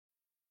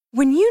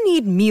When you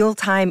need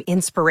mealtime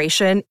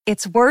inspiration,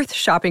 it's worth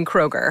shopping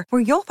Kroger,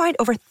 where you'll find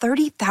over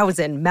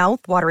 30,000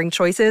 mouth-watering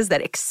choices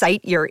that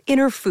excite your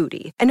inner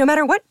foodie. And no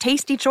matter what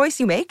tasty choice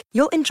you make,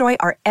 you'll enjoy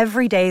our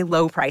everyday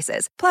low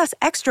prices, plus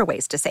extra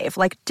ways to save,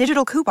 like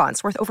digital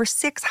coupons worth over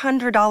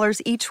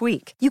 $600 each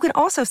week. You can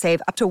also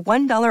save up to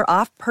 $1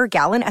 off per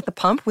gallon at the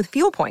pump with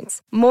fuel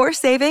points. More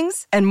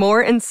savings and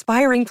more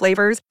inspiring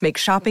flavors make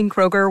shopping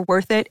Kroger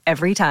worth it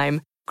every time.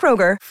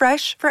 Kroger,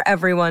 fresh for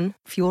everyone.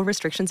 Fuel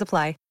restrictions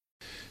apply.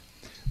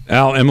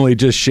 Al, Emily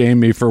just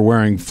shamed me for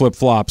wearing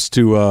flip-flops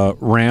to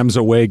Rams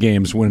away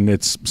games when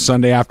it's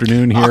Sunday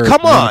afternoon here. Oh,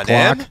 come on,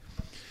 Em.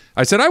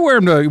 I said I wear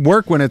them to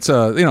work when it's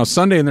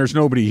Sunday and there's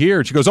nobody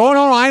here. She goes, "Oh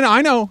no,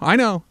 I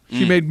know."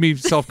 She made me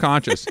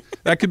self-conscious.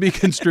 That could be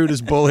construed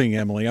as bullying,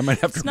 Emily. I might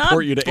have to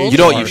report you to HR. You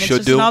know what you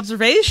should do? An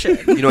observation.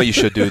 You know what you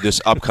should do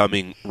this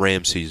upcoming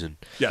Ram season?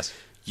 Yes.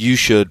 You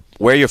should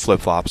wear your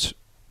flip-flops,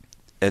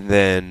 and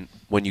then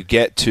when you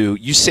get to,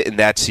 you sit in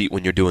that seat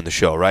when you're doing the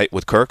show, right,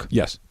 with Kirk?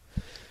 Yes.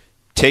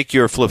 Take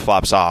your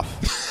flip-flops off,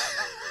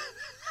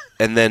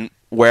 and then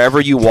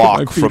wherever you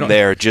walk from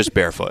there, just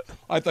barefoot.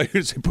 I thought you were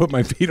going to say put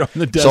my feet on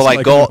the desk.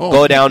 So,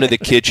 go down to the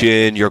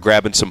kitchen, you're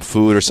grabbing some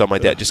food or something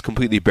like that, just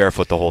completely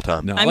barefoot the whole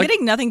time. No, I'm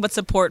getting nothing but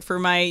support for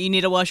my you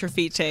need to wash your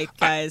feet take,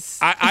 guys.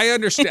 I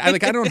understand. I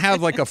don't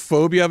have like a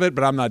phobia of it,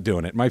 but I'm not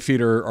doing it. My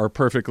feet are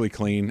perfectly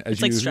clean. As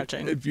it's like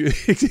stretching.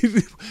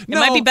 It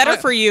might be better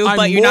for you,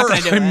 but you're not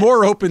going to do it. I'm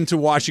more open to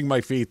washing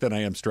my feet than I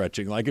am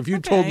stretching. Like if you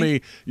told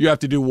me you have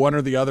to do one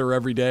or the other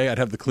every day, I'd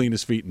have the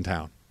cleanest feet in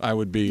town. I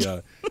would be.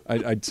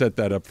 I'd set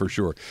that up for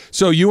sure.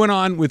 So you went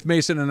on with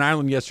Mason and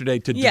Ireland yesterday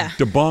to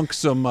debunk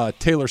some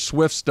Taylor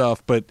Swift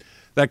stuff, but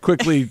that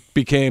quickly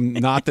became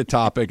not the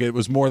topic. It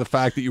was more the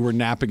fact that you were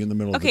napping in the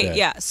middle of the day. Okay,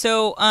 yeah.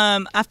 So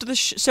after the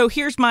so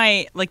here's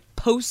my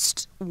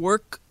post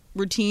work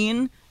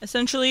routine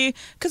essentially,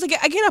 because I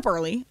get up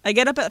early. I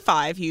get up at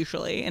 5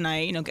 usually, and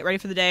I get ready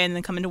for the day and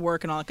then come into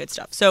work and all that good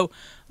stuff. So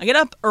I get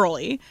up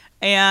early,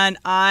 and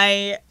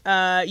I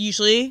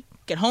usually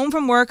get home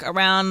from work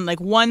around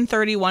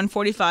 1:30,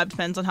 1:45,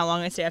 depends on how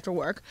long I stay after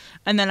work.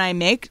 And then I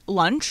make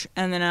lunch,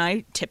 and then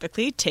I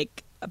typically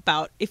take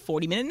about a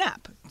 40-minute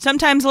nap.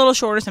 Sometimes a little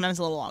shorter, sometimes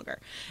a little longer.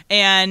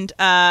 And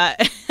my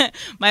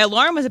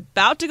alarm was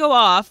about to go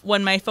off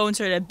when my phone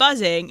started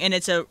buzzing, and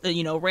it's a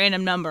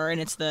random number,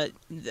 and it's the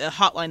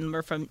hotline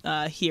number from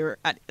here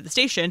at the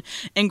station.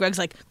 And Greg's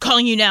like,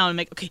 calling you now. And I'm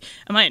like, okay,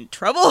 am I in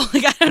trouble?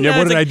 I don't know.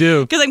 What did I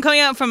do? Because I'm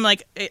coming out from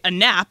a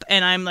nap,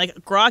 and I'm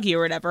groggy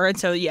or whatever. And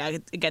so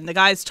again, the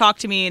guys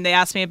talked to me, and they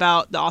asked me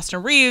about the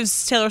Austin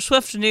Reeves, Taylor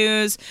Swift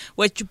news,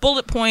 which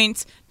bullet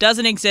points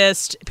doesn't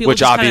exist.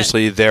 Which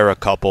obviously they're a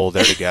couple,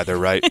 they're together,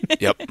 right?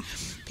 Yep.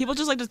 People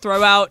just like to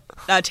throw out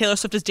Taylor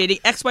Swift is dating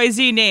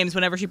XYZ names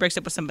whenever she breaks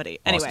up with somebody.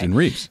 Anyway. Austin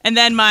Reeves. And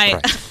then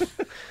my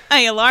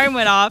alarm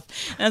went off.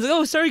 And I was like,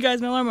 oh, sorry, guys,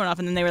 my alarm went off.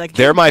 And then they were like,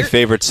 they're my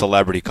favorite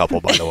celebrity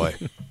couple, by the way.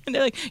 And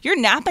they're like, you're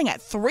napping at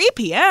 3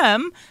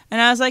 p.m.?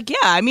 And I was like, yeah,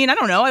 I mean, I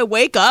don't know. I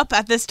wake up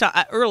at this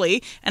time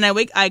early, and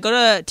I go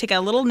to take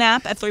a little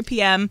nap at 3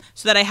 p.m.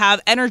 so that I have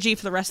energy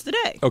for the rest of the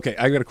day. Okay,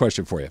 I got a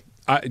question for you.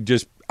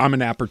 I'm a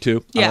napper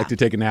too. Yeah. I like to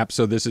take a nap,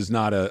 so this is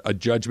not a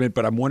judgment,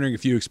 but I'm wondering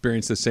if you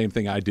experience the same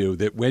thing I do,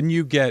 that when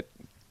you get,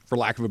 for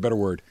lack of a better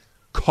word,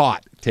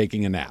 caught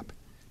taking a nap,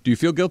 do you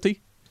feel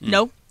guilty?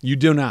 No. You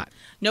do not?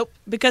 Nope,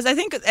 because I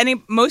think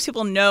most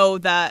people know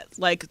that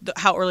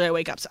how early I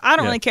wake up, so I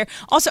don't really care.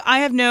 Also, I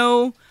have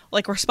no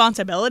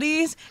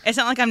responsibilities. It's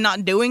not like I'm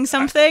not doing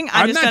something.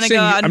 I'm just going to go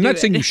out and I'm do not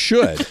saying you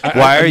should.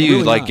 Why are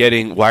you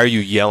why are you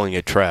yelling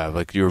at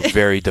Trav? You're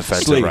very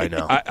defensive right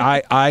now.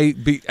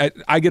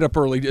 I get up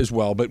early as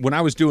well, but when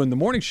I was doing the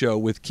morning show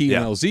with Key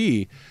and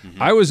LZ,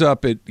 I was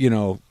up at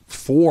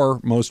 4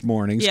 most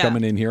mornings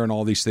coming in here and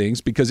all these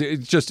things, because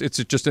it's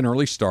just an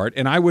early start,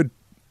 and I would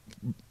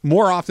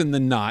more often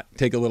than not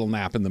take a little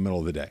nap in the middle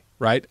of the day,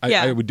 right?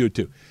 I would do it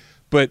too.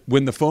 But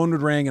when the phone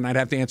would ring and I'd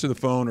have to answer the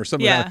phone or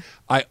something like that,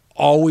 I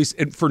always,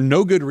 and for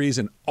no good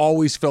reason,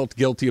 always felt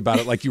guilty about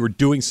it, like you were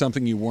doing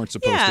something you weren't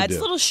supposed to do. Yeah, it's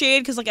a little shade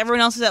because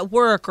everyone else is at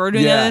work or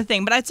doing another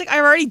thing. But it's I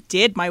already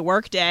did my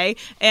work day,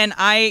 and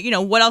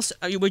what else?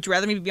 Would you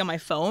rather me be on my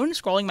phone,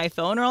 scrolling my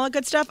phone or all that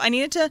good stuff? I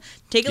needed to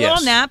take a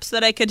little nap so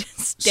that I could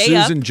stay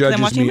up. Susan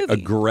judges me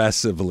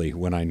aggressively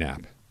when I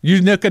nap.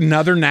 You took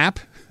another nap?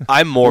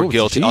 I'm more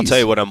guilty. Geez. I'll tell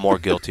you what I'm more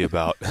guilty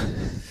about.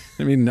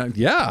 I mean,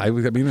 I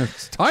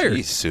was tired.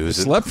 Jeez,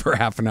 Susan. I slept for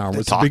half an hour.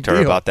 Talk to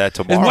her about that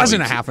tomorrow. It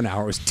wasn't a half an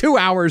hour. It was 2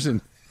 hours. And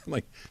I'm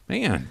like,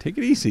 man, take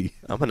it easy.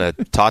 I'm going to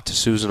talk to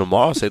Susan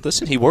tomorrow and say,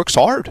 listen, he works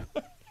hard.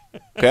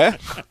 Okay?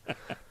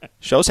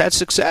 Show's had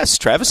success.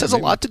 Travis has a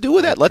lot to do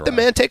with that. Let the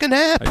man take a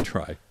nap. I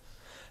try.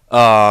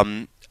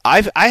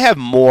 I have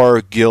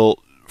more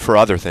guilt for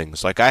other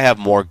things. I have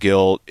more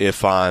guilt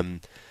if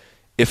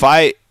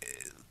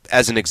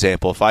as an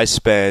example, if I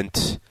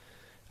spent,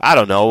 I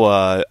don't know,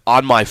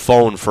 on my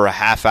phone for a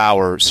half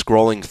hour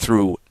scrolling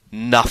through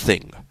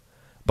nothing,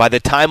 by the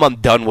time I'm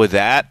done with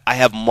that, I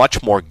have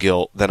much more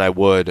guilt than I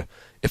would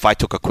if I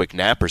took a quick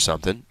nap or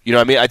something. You know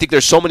what I mean? I think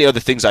there's so many other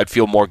things I'd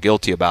feel more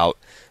guilty about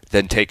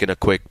than taking a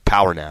quick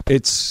power nap.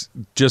 It's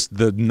just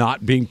the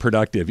not being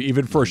productive.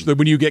 Even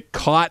when you get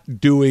caught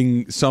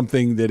doing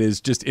something that is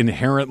just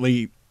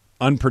inherently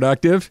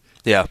unproductive,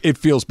 it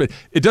feels bad.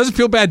 It doesn't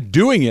feel bad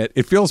doing it.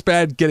 It feels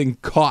bad getting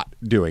caught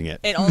doing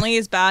it. It only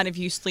is bad if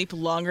you sleep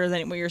longer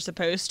than what you're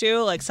supposed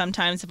to. Like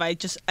sometimes if I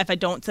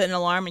don't set an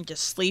alarm and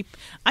just sleep,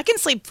 I can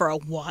sleep for a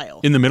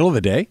while. In the middle of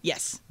the day?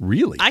 Yes.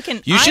 Really?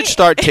 You should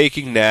start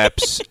taking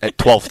naps at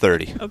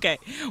 12:30. Okay,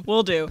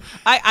 will do.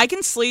 I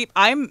can sleep.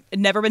 I've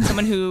never been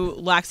someone who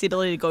lacks the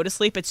ability to go to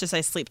sleep. It's just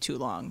I sleep too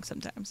long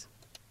sometimes.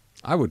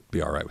 I would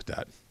be all right with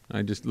that.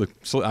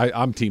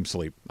 I'm team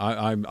sleep.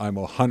 I'm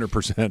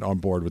 100% on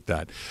board with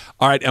that.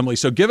 All right, Emily.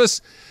 So give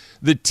us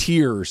the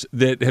tiers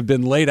that have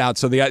been laid out.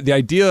 So the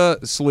idea,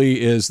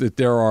 Slee, is that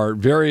there are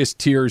various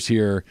tiers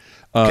here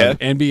of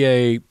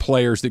NBA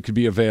players that could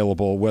be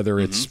available, whether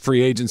it's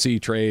free agency,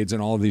 trades,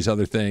 and all of these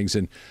other things.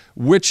 And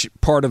which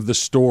part of the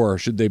store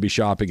should they be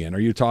shopping in? Are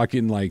you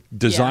talking like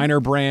designer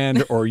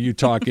brand, or are you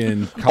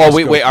talking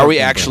Costco? Wait. Are we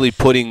actually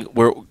putting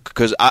 –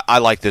 because I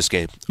like this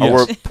game. Yes.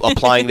 We're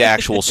applying to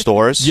actual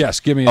stores?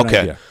 Yes, give me an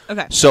idea.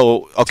 Okay.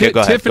 So, go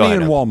ahead. Tiffany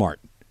and Walmart,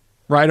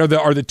 right,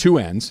 are the two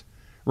ends,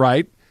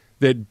 right?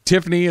 That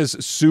Tiffany is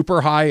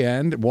super high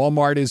end.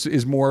 Walmart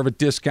is more of a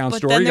discount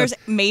store. But then there's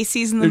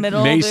Macy's in the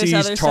middle. Macy's,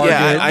 there's other Target.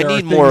 Yeah, I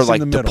need more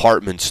like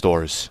department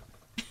stores.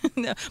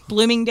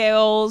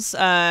 Bloomingdale's,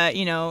 all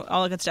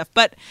that good stuff.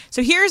 But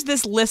so here's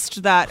this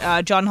list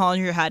that John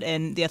Hollinger had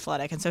in The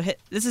Athletic, and so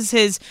this is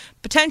his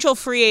potential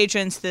free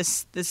agents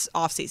this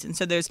offseason.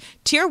 So there's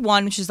tier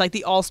 1, which is like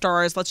the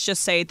all-stars. Let's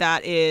just say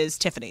that is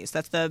Tiffany's.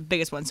 That's the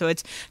biggest one. So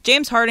it's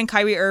James Harden,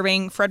 Kyrie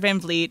Irving, Fred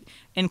VanVleet,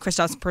 and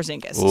Kristaps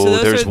Porzingis.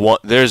 Oh,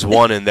 there's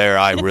one in there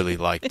I really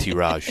like,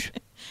 T-Raj.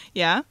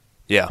 Yeah?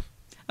 Yeah.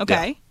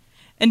 Okay. Yeah.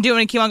 And do you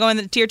want to keep on going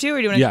to tier 2? Or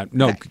do you want to, yeah,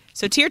 no. Okay.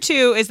 So tier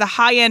 2 is the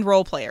high-end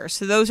role players.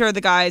 So those are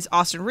the guys,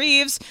 Austin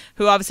Reeves,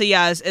 who obviously,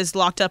 is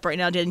locked up right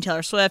now dating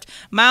Taylor Swift,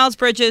 Miles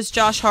Bridges,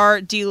 Josh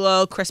Hart,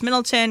 D'Lo, Chris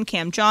Middleton,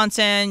 Cam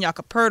Johnson,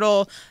 Jakob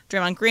Poeltl,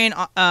 Draymond Green,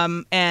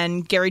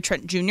 and Gary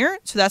Trent Jr.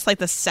 So that's like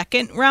the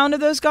second round of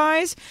those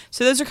guys.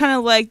 So those are kind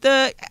of like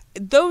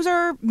those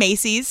are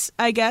Macy's,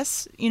 I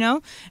guess,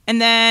 And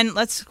then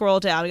let's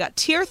scroll down. We got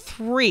tier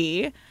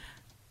 3,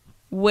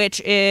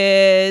 which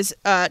is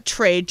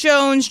Trey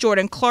Jones,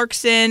 Jordan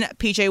Clarkson,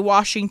 P.J.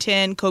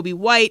 Washington, Kobe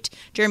White,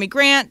 Jeremy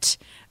Grant,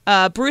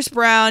 Bruce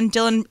Brown,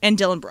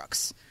 Dylan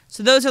Brooks.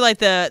 So those are like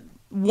the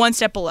one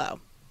step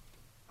below.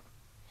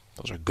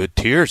 Those are good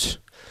tiers.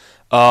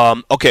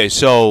 Okay,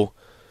 so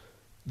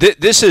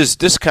this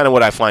is kind of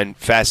what I find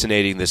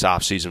fascinating this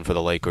offseason for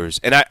the Lakers.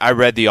 And I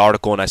read the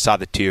article and I saw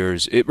the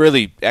tiers. It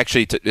really,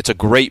 actually, it's a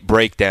great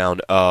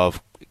breakdown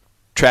of,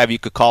 Trav, you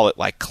could call it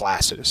like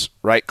classes,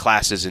 right?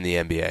 Classes in the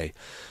NBA.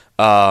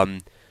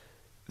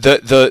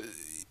 The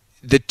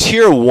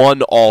tier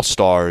 1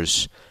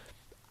 all-stars,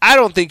 I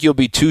don't think you'll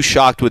be too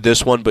shocked with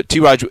this one, but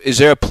T-Raj, is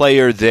there a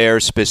player there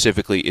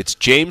specifically? It's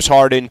James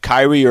Harden,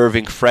 Kyrie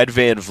Irving, Fred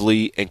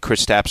VanVleet, and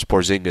Kristaps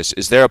Porzingis.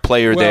 Is there a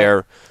player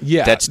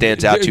that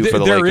stands out to you for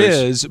the Lakers?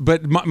 There is,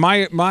 but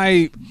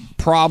my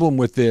problem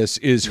with this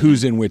is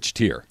who's in which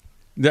tier.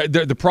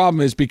 The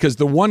problem is because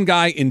the one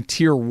guy in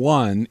tier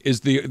 1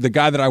 is the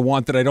guy that I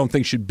want that I don't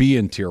think should be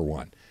in tier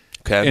 1.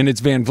 Okay. And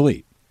it's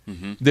VanVleet.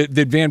 Mm-hmm. That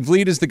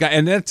VanVleet is the guy,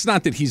 and that's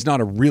not that he's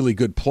not a really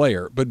good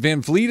player, but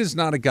VanVleet is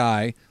not a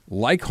guy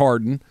like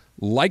Harden,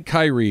 like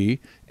Kyrie,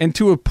 and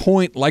to a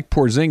point like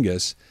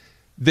Porzingis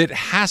that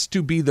has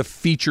to be the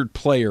featured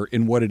player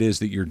in what it is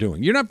that you're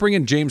doing. You're not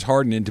bringing James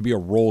Harden in to be a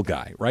role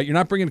guy, right? You're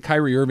not bringing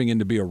Kyrie Irving in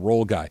to be a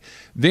role guy.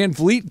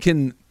 VanVleet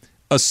can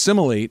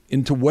assimilate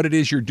into what it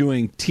is you're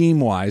doing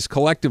team-wise,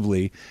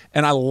 collectively,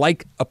 and I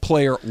like a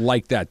player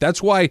like that.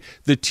 That's why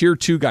the tier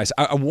 2 guys,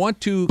 I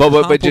want to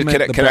compliment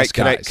the best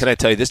guys. Can I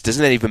tell you this?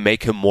 Doesn't that even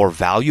make him more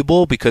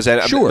valuable? Because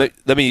sure.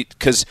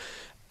 Because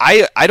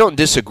I don't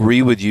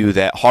disagree with you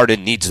that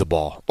Harden needs the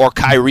ball or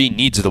Kyrie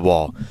needs the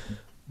ball.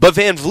 But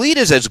VanVleet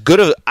is as good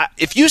a –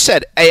 if you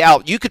said, hey,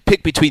 Al, you could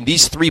pick between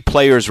these 3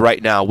 players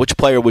right now, which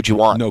player would you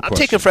want? No question. I'm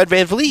taking Fred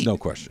VanVleet. No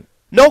question.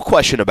 No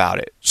question about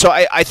it. So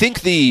I think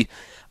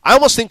I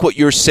almost think what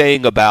you're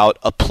saying about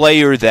a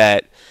player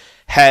that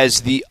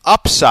has the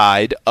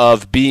upside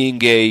of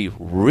being a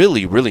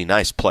really, really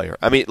nice player.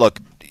 I mean, look,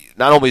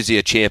 not only is he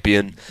a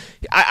champion,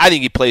 I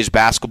think he plays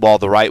basketball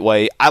the right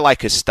way. I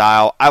like his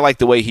style. I like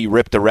the way he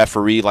ripped a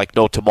referee like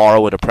no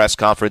tomorrow in a press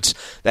conference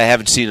that I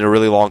haven't seen in a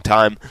really long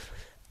time.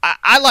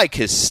 I like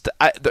his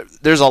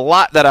there's a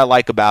lot that I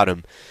like about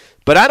him.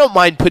 But I don't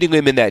mind putting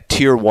him in that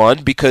tier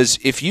 1 because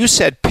if you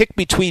said pick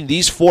between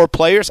these 4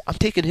 players, I'm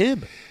taking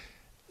him.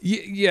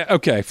 Yeah,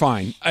 okay,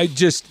 fine.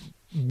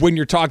 When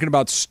you're talking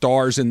about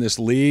stars in this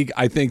league,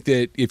 I think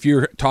that if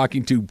you're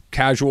talking to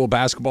casual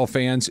basketball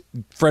fans,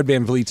 Fred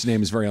VanVleet's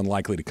name is very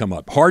unlikely to come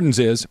up. Harden's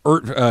is,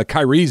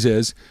 Kyrie's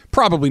is,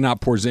 probably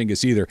not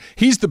Porzingis either.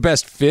 He's the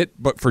best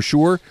fit, but for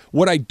sure.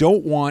 What I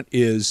don't want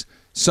is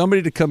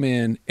somebody to come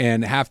in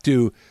and have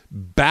to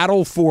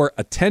battle for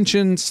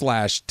attention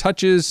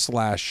 /touches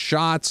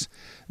 /shots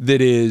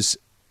that is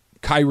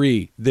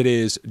Kyrie, that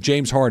is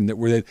James Harden, that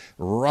we're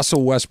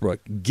Russell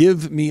Westbrook.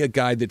 Give me a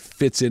guy that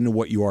fits into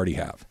what you already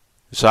have.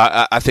 So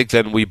I think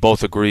then we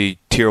both agree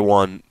Tier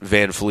 1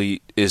 Van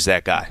Fleet is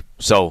that guy.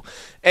 So,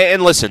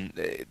 and listen,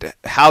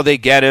 how they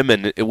get him,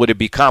 and would it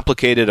be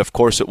complicated? Of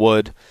course it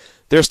would.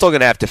 They're still going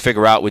to have to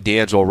figure out with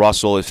D'Angelo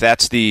Russell if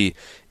they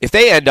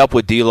end up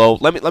with D'Lo.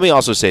 Let me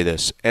also say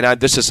this,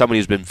 and this is somebody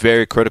who's been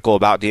very critical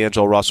about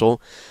D'Angelo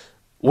Russell.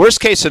 Worst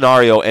case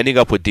scenario, ending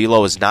up with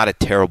D'Lo is not a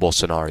terrible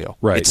scenario.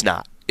 Right. It's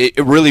not. It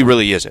really,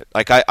 really isn't.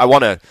 Like I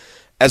want to,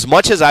 as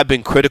much as I've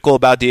been critical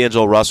about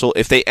D'Angelo Russell,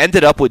 if they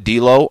ended up with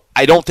D'Lo,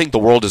 I don't think the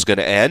world is going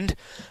to end.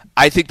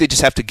 I think they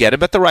just have to get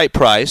him at the right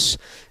price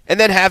and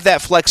then have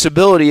that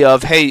flexibility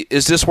of, hey,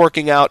 is this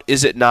working out?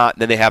 Is it not?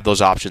 And then they have those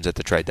options at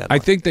the trade deadline. I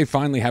think they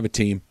finally have a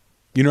team.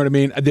 You know what I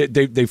mean?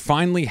 They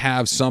finally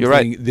have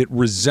something that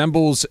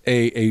resembles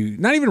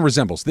not even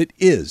resembles, that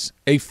is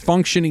a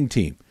functioning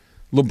team.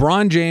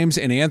 LeBron James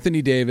and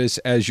Anthony Davis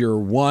as your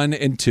 1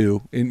 and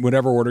 2, in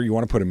whatever order you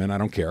want to put them in, I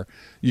don't care.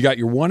 You got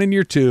your 1 and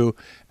your 2,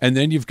 and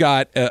then you've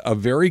got a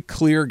very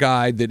clear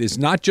guy that is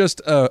not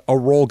just a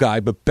role guy,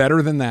 but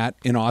better than that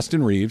in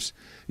Austin Reeves.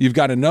 You've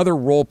got another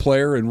role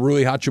player in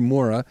Rui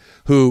Hachimura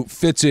who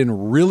fits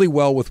in really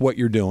well with what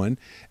you're doing.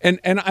 And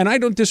I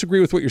don't disagree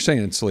with what you're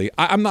saying, Slee.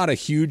 I'm not a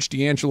huge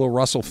D'Angelo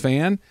Russell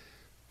fan,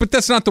 but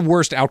that's not the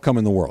worst outcome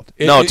in the world.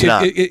 No, it's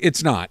not.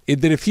 It's not.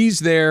 That if he's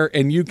there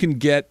and you can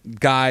get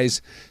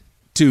guys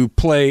to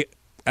play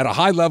at a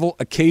high level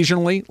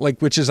occasionally,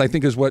 which is I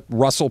think is what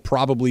Russell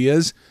probably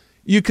is,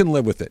 you can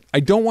live with it.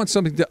 I don't want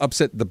something to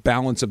upset the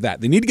balance of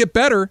that. They need to get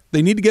better.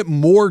 They need to get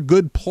more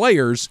good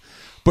players,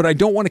 but I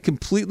don't want to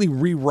completely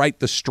rewrite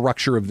the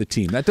structure of the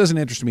team. That doesn't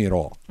interest me at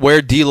all.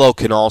 Where D'Lo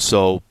can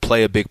also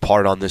play a big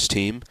part on this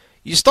team,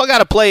 you still got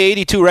to play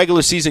 82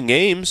 regular season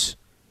games.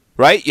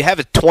 Right? You have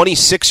a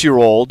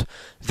 26-year-old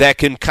that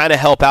can kind of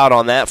help out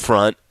on that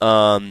front,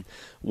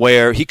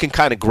 where he can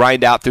kind of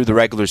grind out through the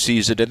regular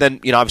season. And then,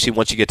 obviously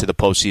once you get to the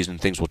postseason,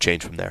 things will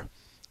change from there.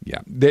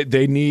 Yeah.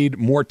 They need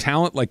more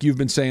talent, like you've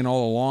been saying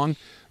all along,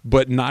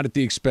 but not at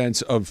the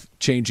expense of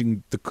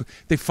changing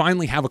they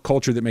finally have a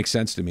culture that makes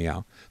sense to me,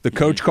 Al. The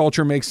coach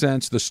culture makes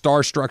sense. The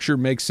star structure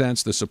makes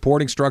sense. The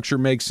supporting structure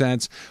makes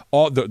sense.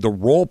 All the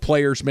role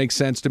players make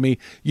sense to me.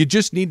 You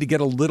just need to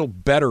get a little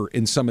better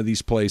in some of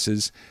these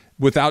places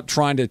without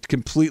trying to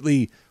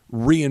completely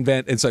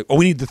reinvent and say,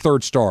 we need the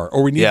third star,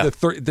 or we need the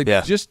third.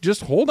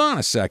 Just hold on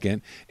a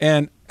second.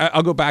 And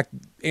I'll go back.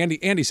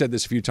 Andy said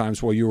this a few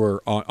times while you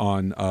were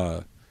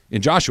on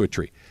in Joshua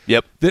Tree.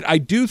 Yep. That I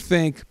do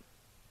think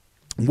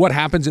what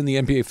happens in the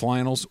NBA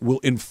Finals will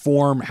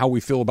inform how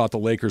we feel about the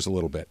Lakers a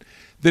little bit.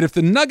 That if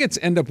the Nuggets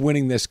end up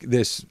winning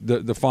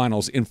the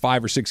Finals in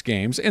 5 or 6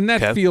 games, and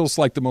that feels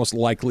like the most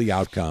likely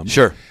outcome.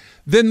 Sure.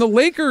 Then the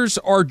Lakers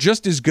are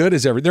just as good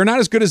as ever. They're not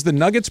as good as the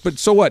Nuggets, but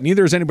so what?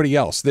 Neither is anybody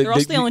else. They're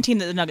also the only team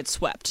that the Nuggets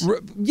swept.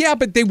 Yeah,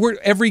 but they were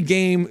every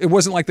game. It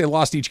wasn't like they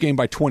lost each game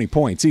by 20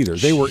 points either.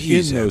 They were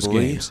in those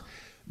games.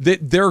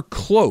 They're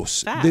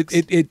close.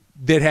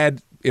 That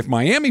had. If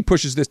Miami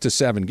pushes this to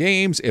 7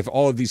 games, if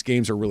all of these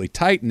games are really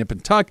tight, nip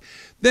and tuck,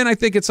 then I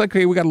think it's like,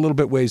 okay, we got a little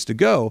bit ways to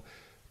go.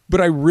 But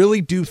I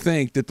really do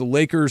think that the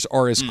Lakers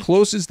are as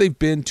close as they've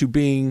been to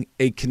being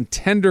a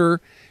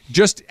contender,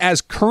 just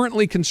as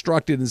currently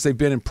constructed as they've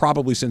been in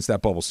probably since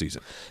that bubble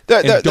season.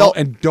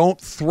 Don't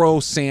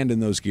throw sand in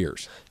those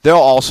gears. There'll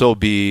also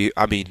be,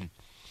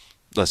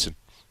 listen,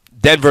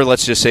 Denver,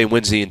 let's just say,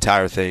 wins the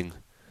entire thing.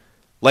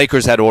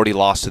 Lakers had already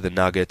lost to the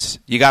Nuggets.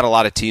 You got a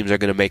lot of teams that are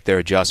going to make their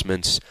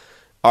adjustments.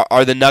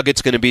 Are the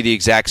Nuggets going to be the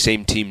exact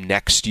same team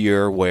next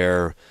year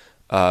where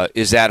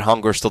is that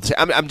hunger still the same?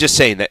 I'm just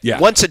saying that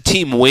once a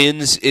team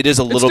wins, it is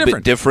a little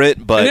bit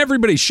different. But and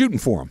everybody's shooting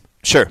for them.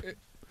 Sure.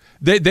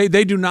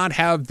 They do not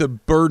have the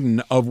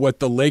burden of what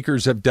the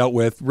Lakers have dealt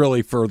with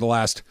really for the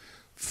last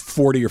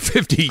 40 or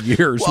 50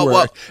 years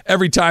where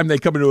every time they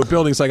come into a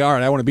building, it's like, all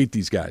right, I want to beat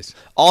these guys.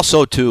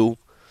 Also, too,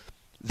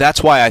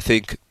 that's why I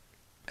think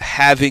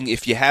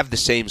if you have the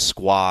same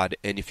squad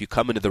and if you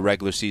come into the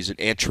regular season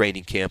and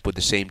training camp with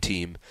the same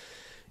team,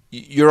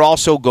 you're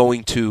also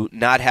going to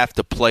not have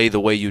to play the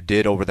way you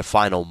did over the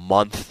final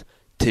month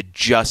to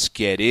just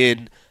get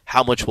in.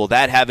 How much will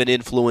that have an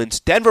influence?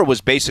 Denver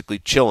was basically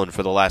chilling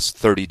for the last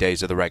 30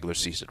 days of the regular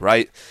season,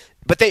 right?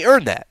 But they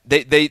earned that.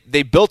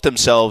 They built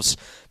themselves.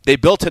 They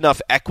built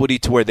enough equity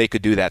to where they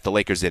could do that. The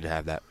Lakers didn't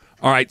have that.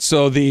 All right,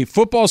 so the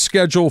football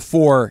schedule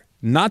for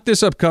not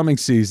this upcoming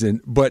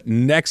season, but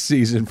next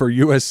season for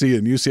USC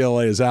and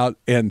UCLA is out.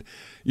 And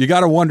you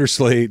got to wonder,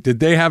 Slee, did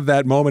they have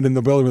that moment in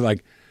the building where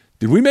like,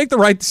 did we make the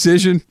right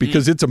decision?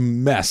 Because it's a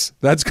mess.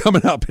 That's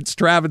coming up. It's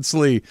Travis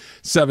Slee,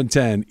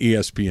 710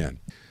 ESPN.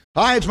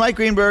 Hi, it's Mike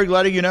Greenberg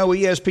letting you know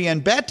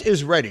ESPN Bet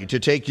is ready to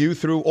take you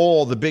through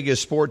all the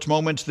biggest sports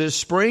moments this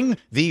spring.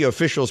 The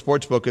official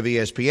sportsbook of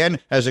ESPN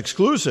has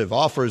exclusive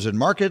offers and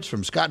markets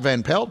from Scott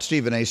Van Pelt,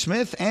 Stephen A.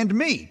 Smith, and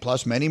me,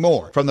 plus many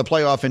more. From the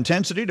playoff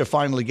intensity to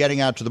finally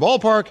getting out to the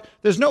ballpark,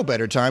 there's no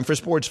better time for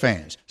sports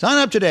fans. Sign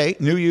up today.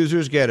 New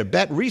users get a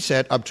bet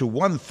reset up to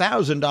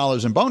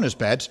 $1,000 in bonus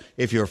bets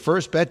if your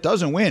first bet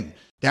doesn't win.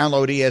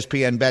 Download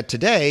ESPN Bet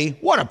today.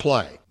 What a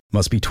play.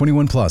 Must be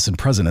 21 plus and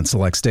present in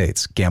select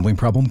states. Gambling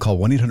problem? Call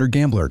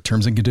 1-800-GAMBLER.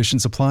 Terms and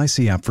conditions apply.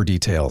 See app for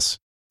details.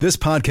 This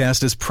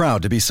podcast is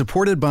proud to be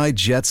supported by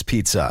Jets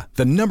Pizza,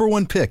 the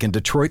 #1 pick in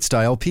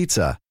Detroit-style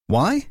pizza.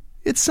 Why?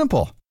 It's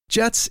simple.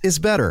 Jets is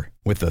better.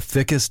 With the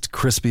thickest,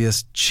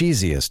 crispiest,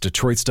 cheesiest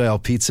Detroit-style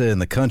pizza in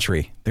the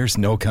country, there's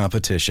no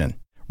competition.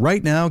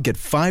 Right now, get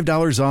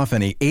 $5 off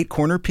any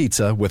 8-corner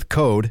pizza with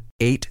code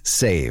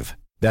 8SAVE.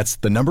 That's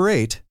the number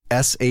 8,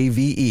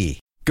 S-A-V-E.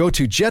 Go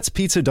to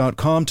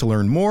jetspizza.com to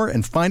learn more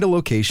and find a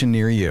location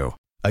near you.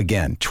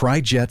 Again,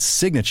 try Jet's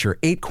signature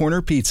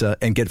 8-corner pizza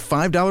and get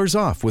 $5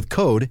 off with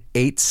code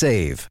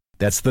 8SAVE.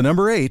 That's the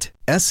number 8,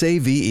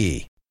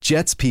 S-A-V-E.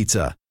 Jet's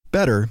Pizza.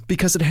 Better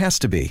because it has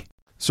to be.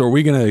 So are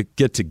we going to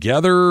get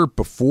together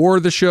before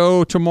the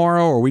show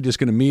tomorrow, or are we just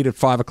going to meet at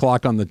 5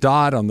 o'clock on the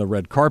dot on the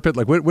red carpet?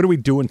 Like, what are we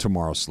doing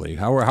tomorrow, Slee?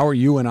 How are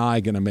you and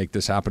I going to make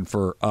this happen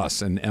for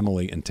us and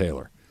Emily and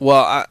Taylor?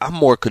 Well, I'm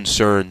more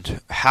concerned,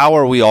 how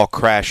are we all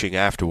crashing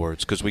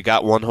afterwards? Because we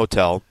got one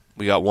hotel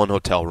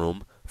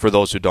room. For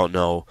those who don't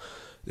know,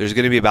 there's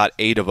going to be about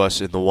 8 of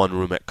us in the one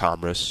room at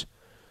Commerce.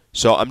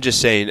 So I'm just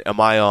saying,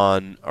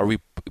 are we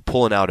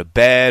pulling out of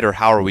bed, or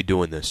how are we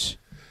doing this?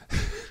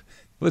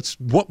 Let's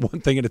one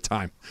thing at a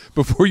time.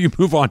 Before you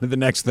move on to the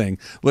next thing,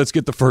 let's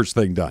get the first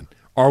thing done.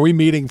 Are we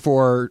meeting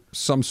for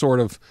some sort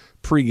of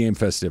pregame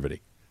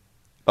festivity?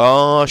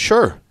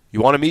 Sure. You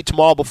want to meet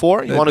tomorrow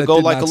before? You want to go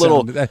like a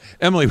little...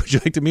 Emily, would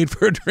you like to meet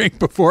for a drink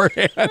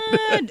beforehand? Are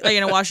you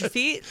going to wash your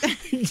feet?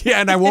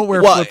 Yeah, and I won't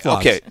wear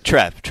flip-flops. Okay,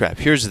 Trev,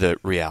 here's the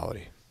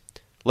reality.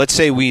 Let's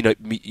say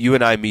you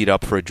and I meet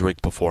up for a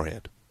drink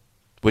beforehand,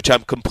 which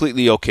I'm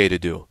completely okay to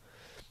do.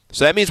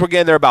 So that means we're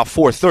getting there about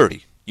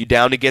 4:30. You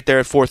down to get there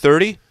at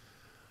 4:30?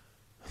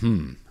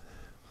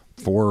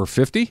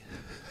 4:50?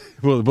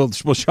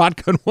 We'll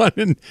shotgun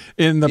one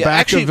in the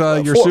back of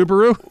your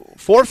Subaru?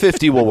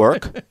 4:50 will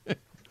work.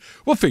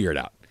 We'll figure it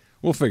out.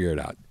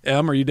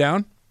 Em, are you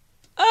down?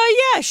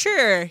 Yeah,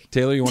 sure.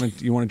 Taylor, you want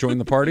to join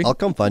the party? I'll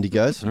come find you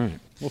guys. All right.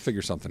 We'll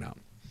figure something out.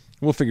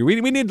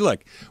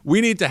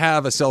 We need to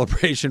have a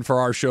celebration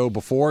for our show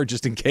before,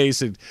 just in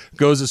case it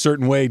goes a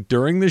certain way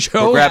during the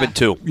show. We're grabbing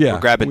 2. Yeah. We're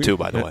grabbing 2,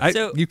 by the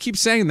way. You keep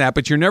saying that,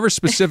 but you're never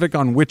specific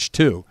on which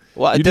 2.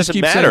 Well, you it just doesn't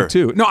keep matter.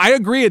 saying 2. No, I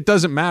agree it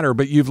doesn't matter,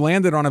 but you've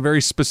landed on a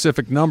very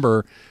specific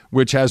number,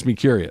 which has me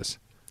curious.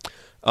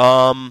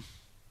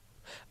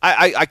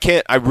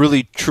 I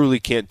really truly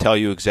can't tell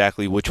you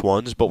exactly which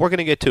ones, but we're going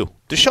to get 2.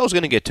 The show's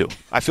going to get 2.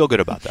 I feel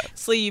good about that.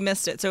 Slee, you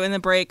missed it. So in the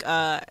break,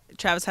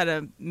 Travis had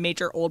a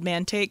major old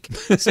man take.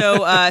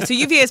 So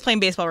UVA is playing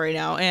baseball right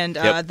now, and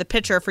the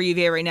pitcher for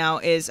UVA right now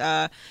is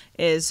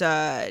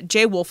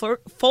Jay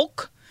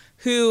Wolfolk,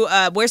 who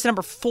wears the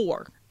number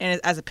 4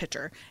 as a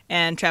pitcher.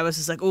 And Travis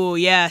is like, "Oh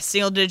yeah,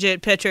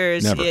 single-digit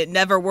pitchers, it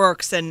never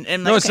works." And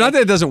I'm like, no, it's not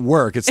that it doesn't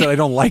work; it's that I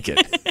don't like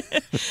it.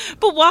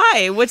 But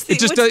why? What's the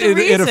reason?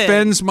 It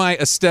offends my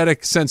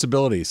aesthetic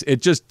sensibilities.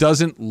 It just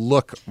doesn't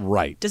look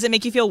right. Does it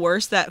make you feel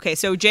worse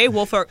so Jay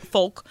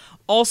Wolfolk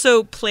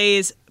also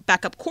plays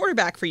backup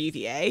quarterback for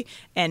UVA,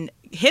 and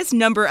his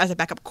number as a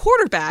backup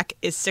quarterback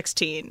is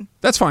 16.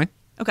 That's fine.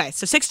 Okay,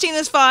 so 16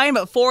 is fine,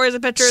 but 4 as a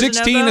pitcher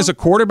 16 as a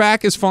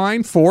quarterback is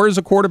fine. 4 as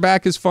a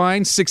quarterback is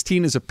fine.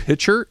 16 as a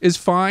pitcher is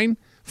fine.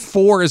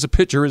 4 as a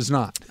pitcher is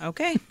not.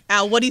 Okay.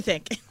 Al, what do you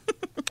think?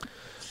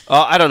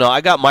 I don't know.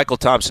 I got Michael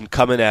Thompson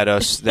coming at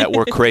us that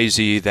we're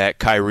crazy,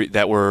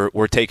 that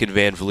we're taking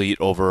Van Vliet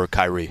over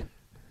Kyrie.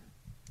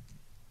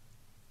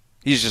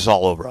 He's just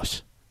all over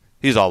us.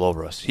 He's all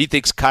over us. He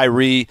thinks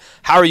Kyrie.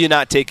 How are you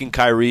not taking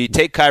Kyrie?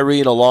 Take Kyrie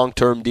in a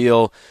long-term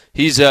deal.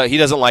 He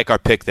doesn't like our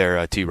pick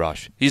there,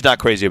 T-Rosh. He's not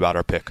crazy about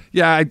our pick.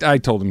 Yeah, I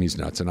told him he's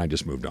nuts, and I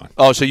just moved on.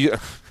 Oh, so you...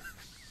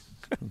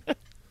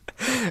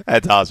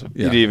 That's awesome.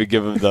 Yeah. You didn't even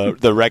give him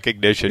the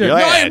recognition. Yeah,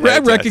 I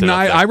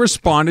recognize. I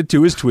responded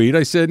to his tweet.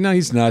 I said, "No,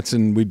 he's nuts,"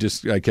 and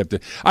I kept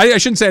it. I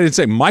shouldn't say. I didn't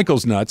say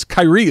Michael's nuts.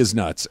 Kyrie is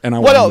nuts, and I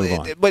want to move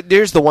on. But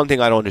there's the one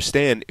thing I don't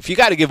understand. If you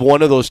got to give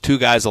one of those two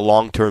guys a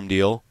long-term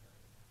deal,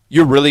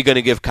 you're really going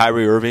to give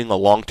Kyrie Irving a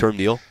long-term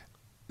deal?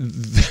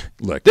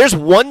 Look, there's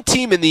one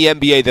team in the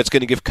NBA that's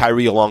going to give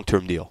Kyrie a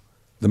long-term deal.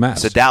 The Mavs.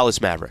 It's the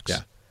Dallas Mavericks.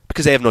 Yeah,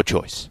 because they have no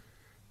choice.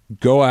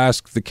 Go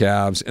ask the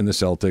Cavs and the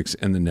Celtics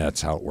and the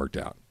Nets how it worked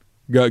out.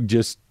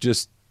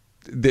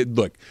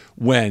 Look,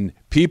 when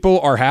people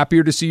are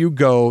happier to see you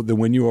go than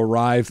when you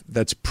arrive,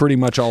 that's pretty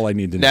much all I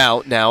need to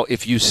know. Now,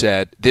 if you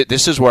said,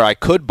 this is where I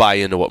could buy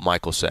into what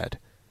Michael said.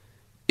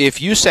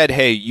 If you said,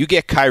 hey, you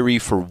get Kyrie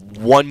for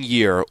 1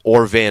 year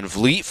or Van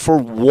Vliet for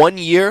 1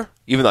 year,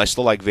 even though I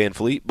still like Van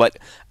Vliet, but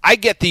I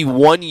get the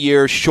 1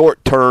 year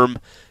short term,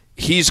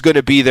 he's going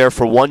to be there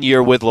for 1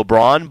 year with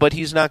LeBron, but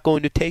he's not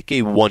going to take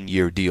a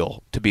 1-year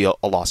deal to be a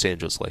Los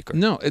Angeles Laker.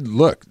 No,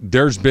 look,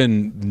 there's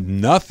been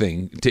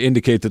nothing to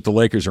indicate that the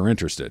Lakers are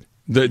interested.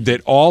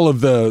 That all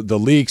of the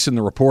leaks and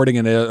the reporting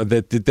and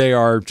that they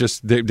are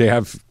just they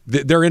have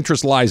their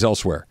interest lies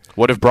elsewhere.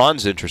 What if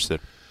Bron's interested?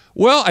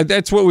 Well,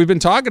 that's what we've been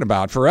talking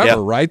about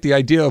forever, right? The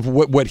idea of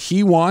what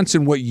he wants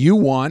and what you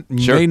want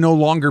may no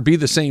longer be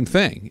the same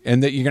thing,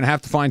 and that you're going to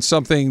have to find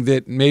something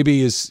that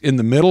maybe is in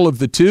the middle of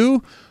the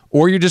two,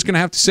 or you're just going to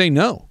have to say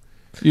no.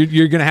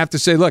 You're going to have to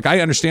say, look,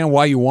 I understand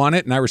why you want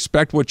it, and I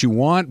respect what you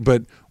want,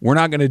 but we're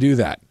not going to do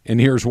that, and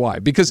here's why.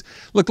 Because,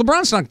 look,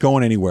 LeBron's not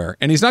going anywhere,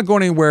 and he's not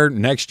going anywhere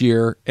next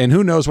year, and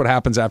who knows what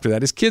happens after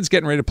that. His kid's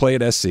getting ready to play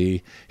at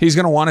SC. He's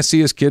going to want to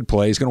see his kid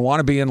play. He's going to want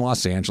to be in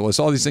Los Angeles,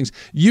 all these things.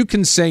 You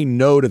can say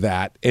no to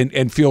that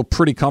and feel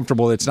pretty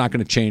comfortable that it's not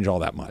going to change all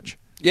that much.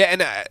 Yeah,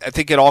 and I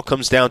think it all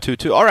comes down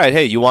to, all right,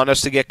 hey, you want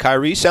us to get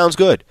Kyrie? Sounds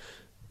good.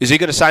 Is he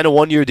going to sign a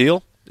 1-year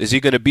deal? Is he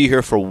going to be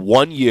here for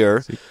 1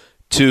 year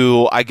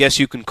to, I guess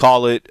you can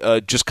call it,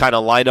 just kind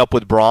of line up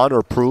with Bron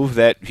or prove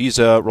that he's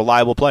a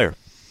reliable player?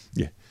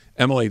 Yeah.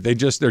 Emily,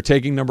 they're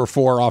taking number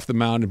 4 off the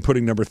mound and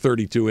putting number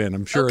 32 in.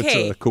 I'm sure it's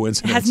a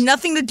coincidence. It has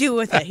nothing to do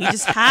with it. He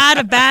just had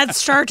a bad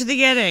start to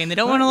the inning. They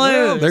don't want to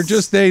lose. They're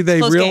just they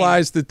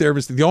realized that there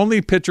was the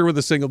only pitcher with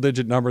a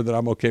single-digit number that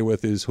I'm okay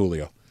with is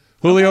Julio.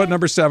 Julio at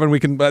number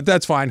 7,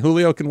 that's fine.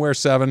 Julio can wear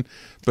 7,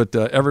 but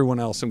everyone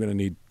else I'm going to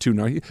need 2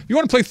 numbers. You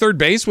want to play third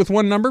base with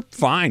 1 number?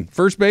 Fine.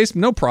 First base,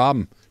 no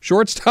problem.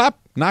 Shortstop,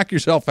 knock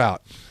yourself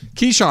out.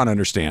 Keyshawn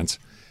understands.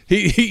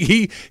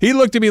 He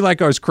looked at me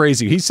like I was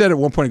crazy. He said at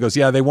one point, he goes,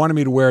 yeah, they wanted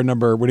me to wear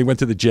number, when he went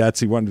to the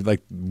Jets, he wanted to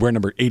wear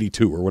number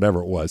 82 or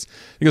whatever it was.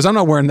 He goes, I'm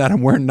not wearing that,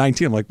 I'm wearing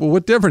 19. I'm like, well,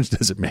 what difference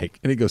does it make?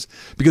 And he goes,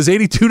 because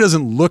 82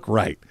 doesn't look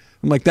right.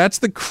 I'm like, that's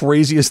the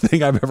craziest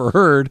thing I've ever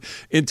heard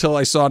until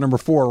I saw number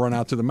 4 run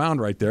out to the mound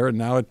right there, and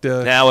now it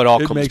all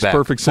comes makes back.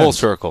 Perfect sense. Full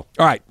circle.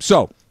 All right,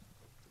 so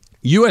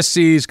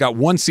USC's got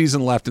 1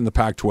 season left in the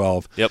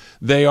Pac-12. Yep.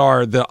 They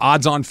are the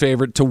odds-on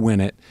favorite to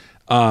win it.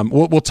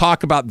 We'll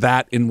talk about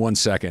that in 1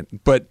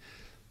 second. But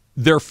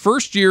their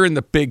first year in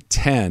the Big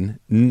Ten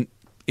in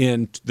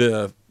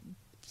the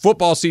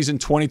football season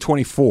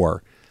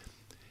 2024,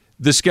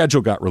 the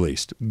schedule got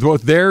released.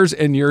 Both theirs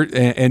and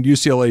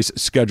UCLA's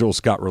schedules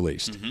got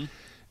released. Mm-hmm.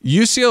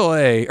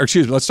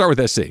 Let's start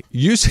with SC.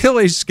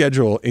 UCLA's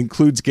schedule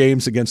includes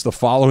games against the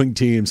following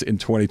teams in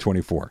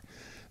 2024.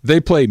 They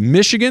play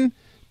Michigan,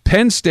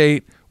 Penn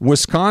State,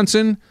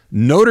 Wisconsin,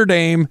 Notre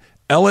Dame,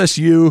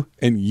 LSU,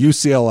 and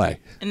UCLA.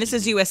 And this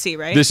is USC,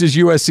 right? This is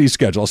USC's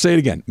schedule. I'll say it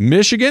again.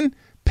 Michigan,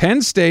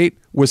 Penn State,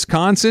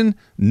 Wisconsin,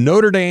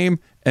 Notre Dame,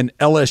 and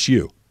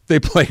LSU. They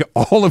play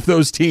all of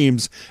those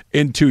teams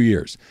in 2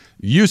 years.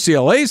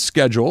 UCLA's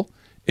schedule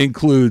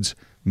includes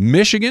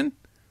Michigan,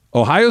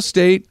 Ohio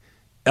State,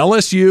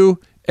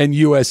 LSU, and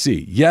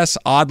USC. Yes,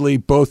 oddly,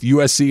 both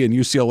USC and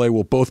UCLA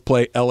will both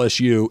play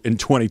LSU in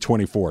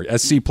 2024.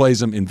 SC plays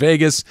them in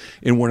Vegas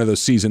in one of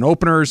those season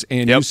openers,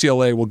 and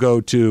UCLA will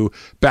go to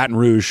Baton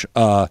Rouge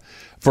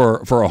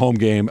for a home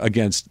game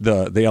against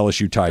the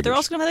LSU Tigers. They're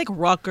also going to have like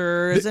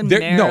Rutgers and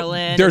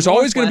Maryland. No, there's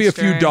always going to be a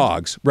few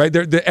dogs, right?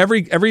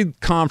 Every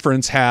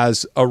conference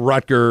has a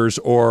Rutgers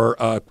or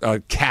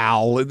a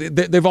Cal.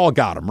 They've all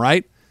got them,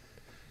 right?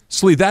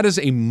 Slee, that is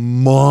a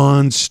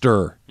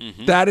monster.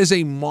 Mm-hmm. That is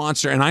a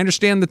monster. And I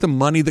understand that the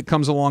money that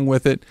comes along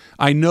with it.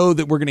 I know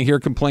that we're going to hear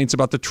complaints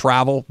about the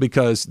travel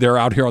because they're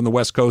out here on the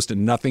West Coast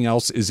and nothing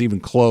else is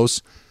even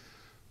close.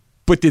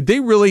 But did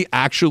they really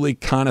actually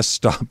kind of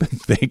stop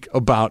and think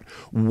about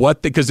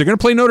because they're going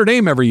to play Notre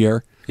Dame every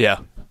year.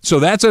 Yeah. So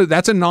that's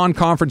a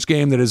non-conference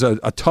game that is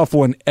a tough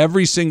one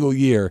every single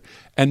year.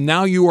 And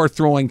now you are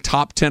throwing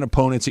top 10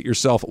 opponents at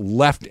yourself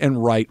left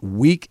and right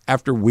week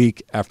after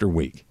week after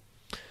week.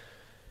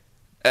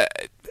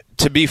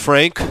 To be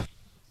frank,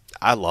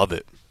 I love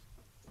it.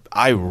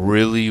 I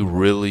really,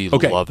 really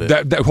love it.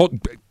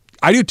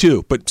 I do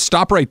too, but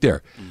stop right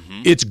there.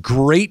 Mm-hmm. It's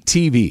great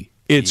TV.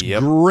 It's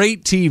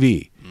great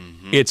TV.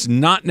 Mm-hmm. It's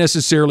not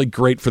necessarily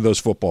great for those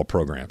football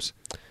programs.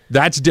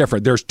 That's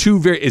different. There's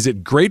is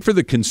it great for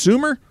the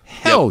consumer?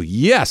 Hell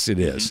yes, it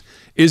is.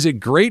 Mm-hmm. Is it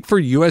great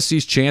for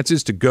USC's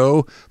chances to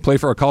go play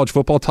for a college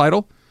football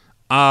title?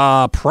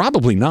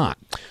 Probably not.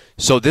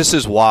 So this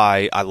is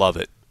why I love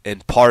it.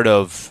 And part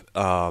of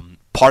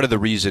the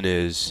reason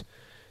is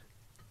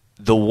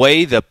the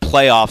way the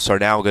playoffs are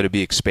now going to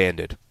be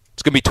expanded.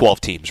 It's going to be 12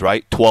 teams,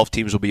 right? 12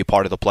 teams will be a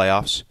part of the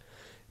playoffs.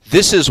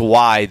 This is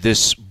why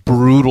this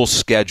brutal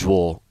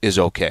schedule is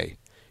okay.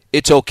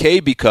 It's okay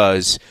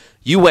because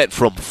you went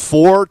from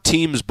 4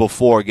 teams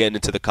before getting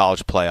into the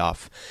college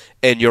playoff.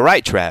 And you're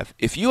right, Trav.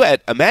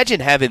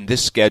 Imagine having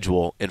this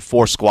schedule and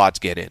 4 squads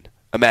get in.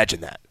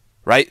 Imagine that,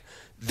 right?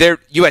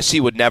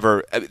 USC would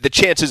never. The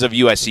chances of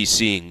USC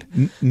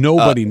seeing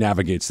nobody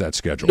navigates that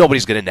schedule.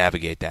 Nobody's going to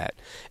navigate that,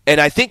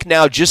 and I think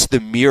now just the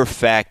mere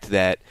fact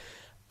that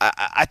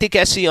I think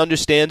SC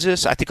understands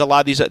this. I think a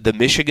lot of the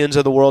Michigans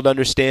of the world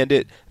understand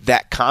it.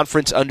 That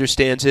conference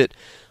understands it.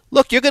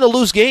 Look, you're going to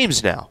lose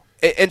games now,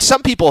 and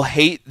some people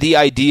hate the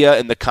idea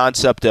and the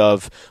concept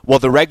of, well,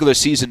 the regular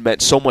season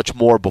meant so much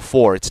more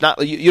before. It's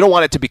not. You don't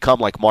want it to become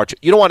like March.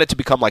 You don't want it to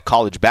become like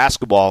college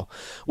basketball,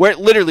 where it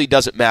literally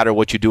doesn't matter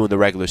what you do in the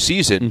regular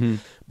season. Mm-hmm.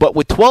 But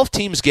with 12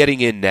 teams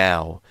getting in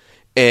now,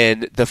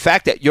 and the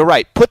fact that you're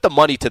right, put the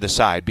money to the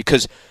side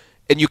because.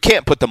 And you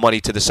can't put the money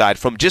to the side.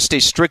 From just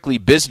a strictly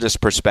business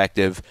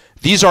perspective,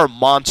 these are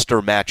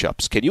monster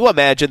matchups. Can you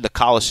imagine the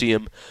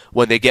Coliseum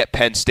when they get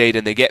Penn State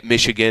and they get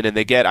Michigan and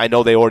I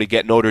know they already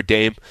get Notre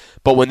Dame,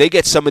 but when they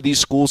get some of these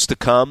schools to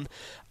come,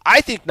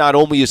 I think not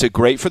only is it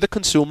great for the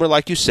consumer,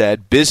 like you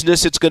said,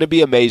 business, it's going to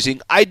be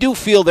amazing. I do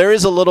feel there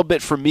is a little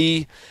bit for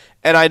me,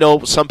 and I know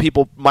some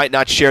people might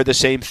not share the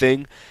same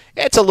thing.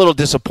 It's a little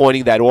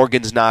disappointing that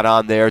Oregon's not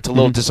on there. It's a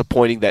little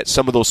disappointing that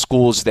some of those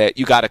schools that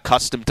you got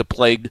accustomed to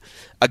playing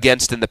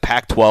against in the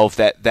Pac-12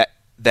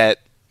 that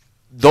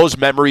those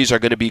memories are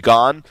going to be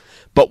gone.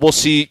 But we'll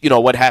see,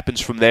 what happens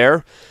from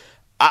there.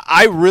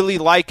 I really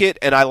like it,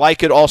 and I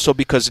like it also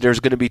because there's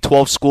going to be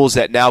 12 schools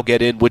that now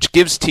get in, which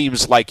gives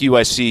teams like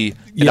USC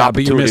an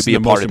opportunity to be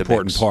a part of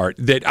the mix. Part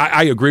that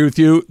I agree with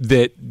you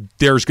that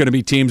there's going to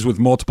be teams with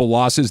multiple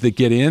losses that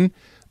get in,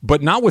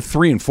 but not with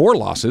 3 and 4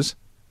 losses.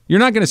 You're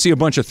not going to see a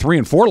bunch of 3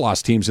 and 4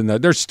 loss teams in there.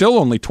 There's still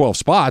only 12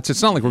 spots.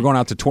 It's not like we're going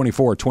out to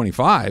 24 or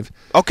 25.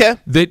 Okay,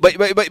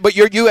 but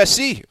you're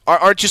USC.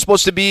 Aren't you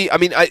supposed to be? I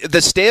mean,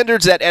 the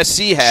standards that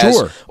SC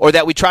has, or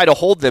that we try to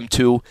hold them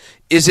to,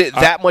 is it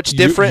that much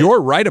different?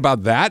 You're right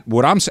about that.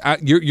 What I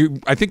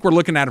think we're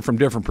looking at it from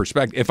different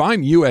perspectives. If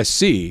I'm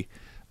USC,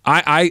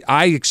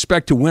 I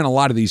expect to win a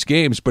lot of these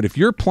games. But if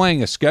you're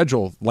playing a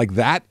schedule like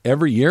that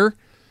every year,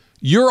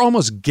 you're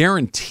almost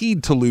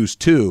guaranteed to lose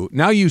 2.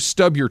 Now you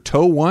stub your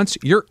toe once,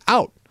 you're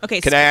out. Okay.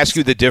 Can I ask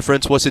you the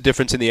difference? What's the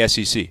difference in the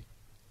SEC?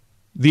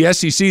 The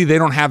SEC, they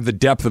don't have the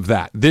depth of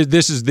that. The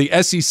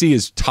SEC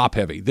is top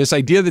heavy. This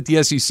idea that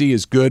the SEC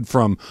is good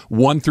from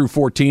 1 through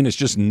 14 is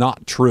just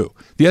not true.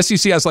 The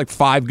SEC has like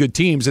 5 good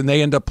teams, and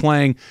they end up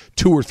playing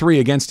 2 or 3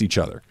 against each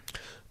other.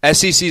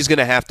 SEC is going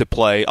to have to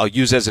play. I'll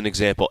use as an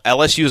example.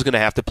 LSU is going to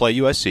have to play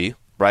USC,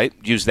 right?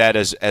 Use that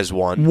as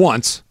one.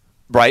 Once.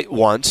 Right,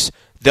 once.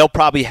 They'll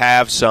probably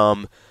have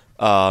some,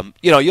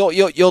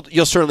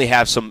 you'll certainly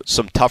have some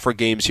tougher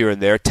games here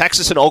and there.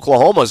 Texas and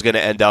Oklahoma is going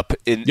to end up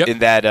in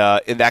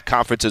that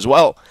conference as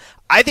well.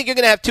 I think you're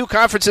going to have 2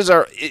 conferences.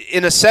 Are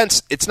in a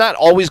sense, it's not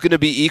always going to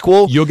be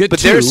equal. You'll get but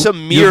 2. There's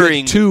some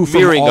mirroring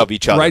of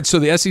each other. Right. So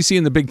the SEC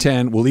and the Big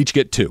Ten will each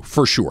get 2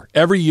 for sure.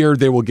 Every year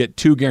they will get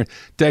 2 guaranteed.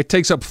 That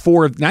takes up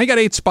 4. Now you got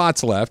 8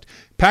 spots left.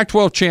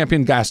 Pac-12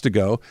 champion has to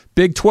go.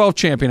 Big 12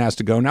 champion has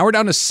to go. Now we're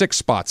down to 6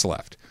 spots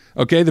left.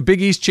 Okay, the Big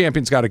East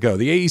champion's got to go.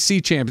 The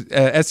ACC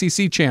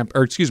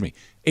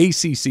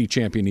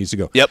champion needs to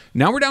go. Yep.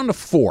 Now we're down to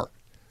 4.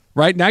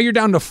 Right? Now you're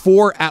down to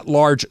 4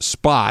 at-large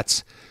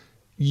spots.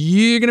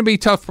 You're going to be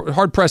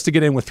hard-pressed to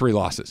get in with 3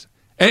 losses.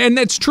 And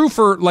that's true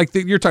for,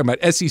 you're talking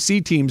about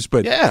SEC teams,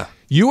 but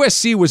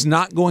USC was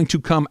not going to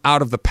come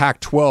out of the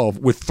Pac-12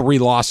 with 3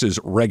 losses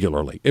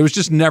regularly. It was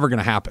just never going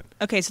to happen.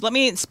 Okay, so let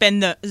me spin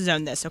the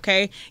zone this,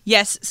 okay?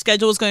 Yes,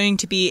 schedule is going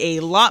to be a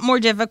lot more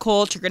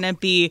difficult. You're going to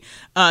be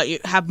you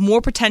have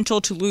more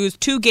potential to lose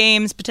 2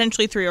 games,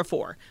 potentially 3 or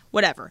 4,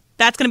 whatever.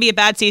 That's going to be a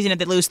bad season if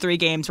they lose 3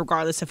 games,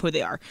 regardless of who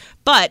they are.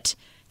 But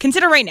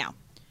consider right now,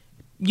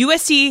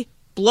 USC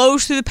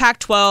blows through the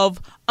Pac-12,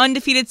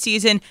 undefeated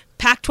season,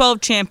 Pac-12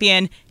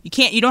 champion.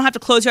 You don't have to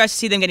close your eyes to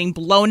see them getting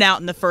blown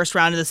out in the first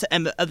round of the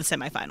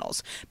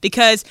semifinals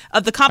because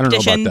of the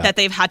competition that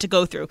they've had to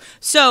go through.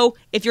 So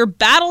if you're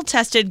battle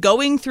tested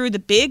going through the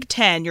Big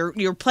Ten,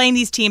 you're playing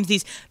these teams,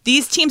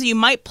 these teams that you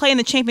might play in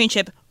the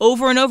championship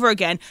over and over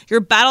again. You're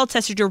battle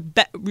tested. You're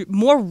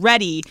more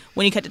ready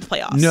when you get to the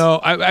playoffs. No,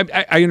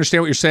 I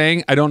understand what you're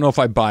saying. I don't know if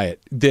I buy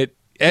it.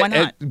 Why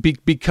not?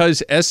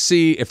 Because SC,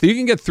 if you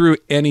can get through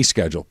any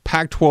schedule,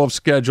 Pac-12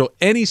 schedule,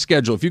 any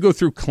schedule, if you go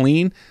through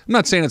clean, I'm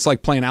not saying it's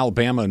like playing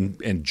Alabama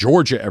and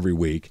Georgia every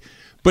week,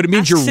 but it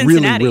means you're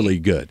really, really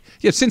good.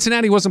 Yeah,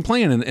 Cincinnati wasn't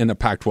playing in a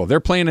Pac-12. They're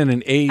playing in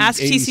an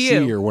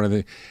AAC or one of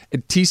the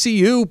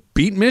TCU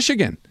beat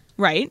Michigan.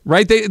 Right.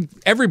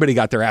 Everybody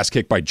got their ass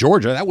kicked by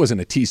Georgia. That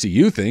wasn't a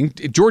TCU thing.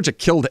 Georgia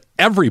killed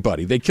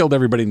everybody. They killed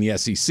everybody in the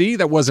SEC.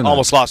 That wasn't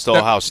almost lost to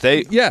Ohio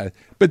State. Yeah,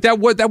 but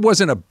that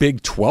wasn't a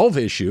Big 12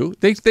 issue.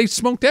 They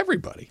smoked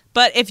everybody.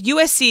 But if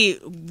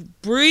USC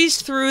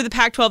breezed through the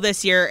Pac-12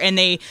 this year and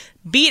they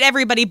beat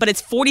everybody, but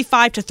it's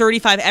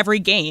 45-35 every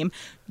game,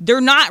 they're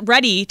not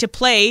ready to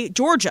play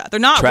Georgia. They're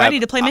not ready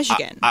to play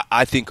Michigan.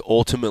 I think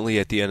ultimately,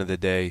 at the end of the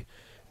day,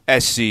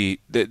 SC,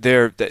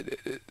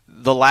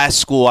 the last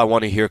school I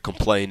want to hear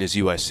complain is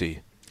USC.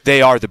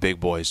 They are the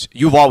big boys.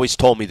 You've always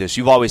told me this.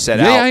 You've always said,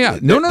 yeah.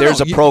 No. There's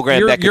a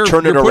program that can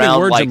turn it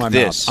around like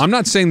this. I'm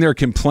not saying they're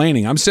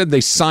complaining. I'm saying they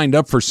signed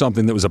up for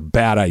something that was a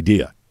bad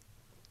idea.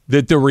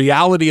 That the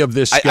reality of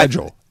this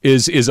schedule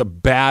is a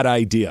bad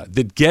idea.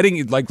 That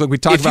getting like we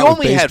talked about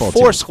with baseball. If you only had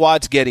 4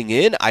 squads getting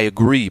in, I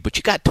agree. But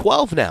you got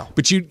 12 now.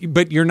 But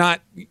you're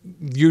not.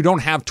 You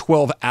don't have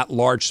 12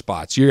 at-large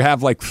spots. You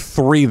have like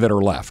 3 that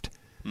are left,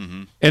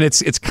 and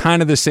it's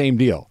kind of the same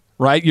deal.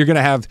 right? You're going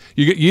to have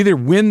you either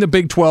win the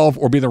Big 12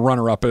 or be the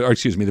runner-up, or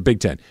excuse me, the Big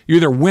 10. You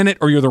either win it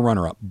or you're the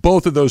runner-up.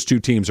 Both of those two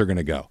teams are going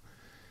to go.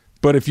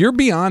 But if you're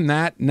beyond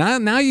that,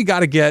 now you got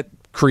to get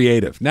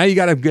creative. Now you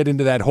got to get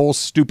into that whole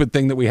stupid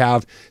thing that we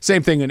have.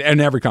 Same thing in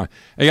every con.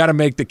 You got to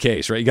make the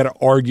case, right? You got to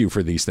argue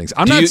for these things.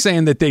 I'm not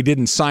saying that they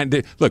didn't sign.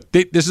 Look,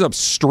 this is a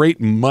straight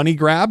money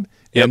grab,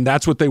 and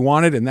that's what they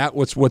wanted, and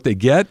that's what they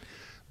get.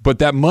 But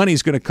that money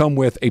is going to come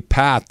with a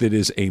path that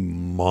is a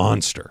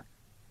monster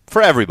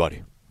for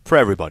everybody. For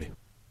everybody.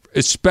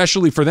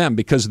 Especially for them,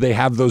 because they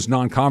have those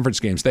non-conference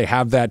games. They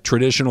have that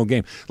traditional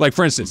game. Like,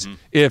 for instance,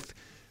 if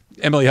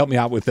Emily, help me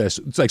out with this.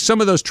 It's like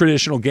some of those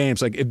traditional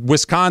games, like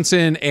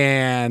Wisconsin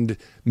and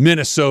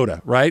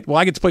Minnesota, right? Well,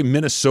 I get to play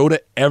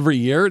Minnesota every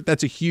year.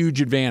 That's a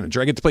huge advantage.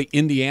 Or I get to play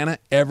Indiana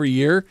every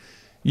year.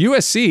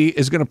 USC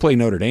is going to play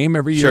Notre Dame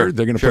every year.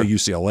 They're going to play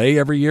UCLA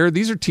every year.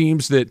 These are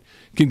teams that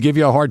can give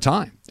you a hard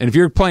time. And if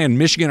you're playing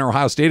Michigan or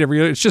Ohio State every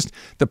year, it's just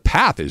the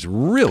path is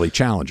really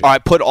challenging. All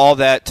right, put all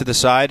that to the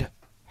side.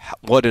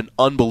 What an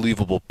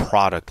unbelievable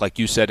product. Like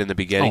you said in the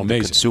beginning, the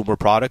consumer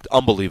product,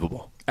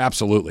 unbelievable.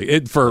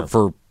 Absolutely. For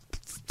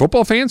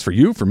football fans, for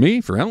you, for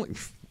me, for Emily,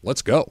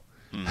 let's go.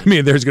 I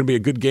mean, there's going to be a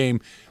good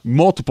game,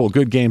 multiple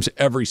good games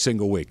every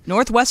single week.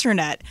 Northwestern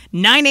at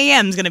 9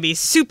 a.m. is going to be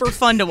super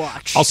fun to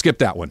watch. I'll skip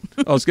that one.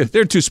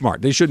 They're too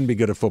smart. They shouldn't be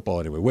good at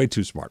football anyway. Way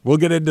too smart. We'll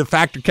get into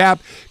Factor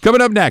Cap.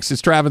 Coming up next,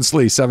 it's Travis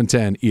Lee,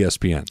 710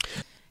 ESPN.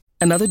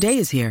 Another day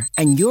is here,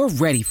 and you're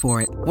ready for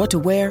it. What to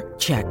wear?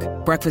 Check.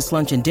 Breakfast,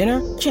 lunch, and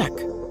dinner? Check.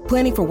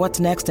 Planning for what's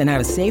next and how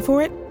to save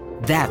for it?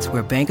 That's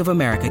where Bank of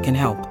America can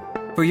help.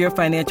 For your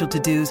financial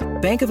to-dos,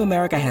 Bank of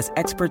America has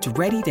experts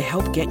ready to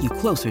help get you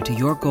closer to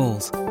your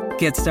goals.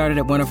 Get started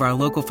at one of our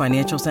local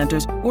financial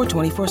centers or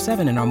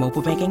 24/7 in our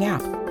mobile banking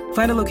app.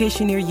 Find a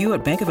location near you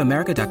at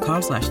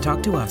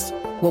bankofamerica.com/talktous.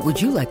 What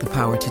would you like the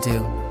power to do?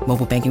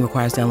 Mobile banking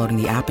requires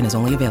downloading the app and is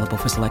only available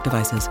for select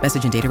devices.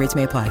 Message and data rates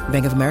may apply.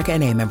 Bank of America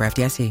NA, member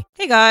FDIC.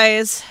 Hey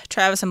guys,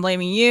 Travis, I'm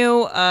blaming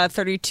you.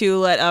 32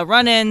 let a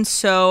run in,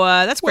 so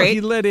that's great.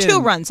 He let in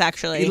 2 runs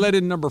actually. He let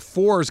in number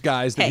 4's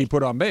guys that he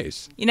put on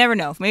base. You never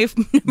know. Maybe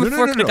number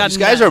 4 could have gotten These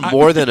guys are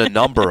more than a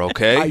number,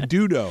 okay? I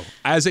do know.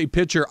 As a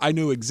pitcher, I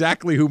knew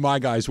exactly who my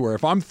guys were.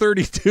 If I'm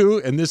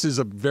 32, and this is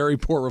a very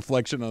poor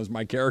reflection of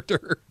my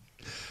character,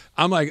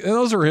 I'm like,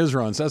 those are his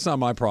runs. That's not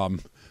my problem.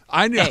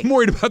 I'm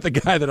worried about the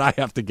guy that I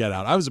have to get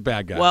out. I was a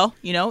bad guy. Well,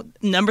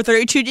 number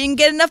 32 didn't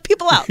get enough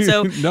people out.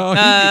 So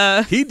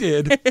no, he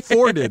did.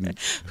 4 didn't.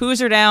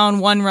 Hoosier down,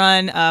 1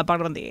 run,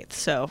 bottom of the 8th.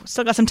 So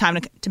still got some time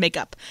to make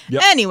up.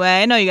 Yep. Anyway,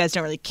 I know you guys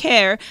don't really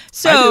care.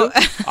 So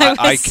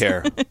I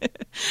care.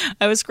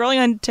 I was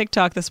scrolling on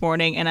TikTok this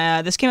morning,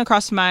 and this came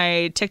across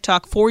my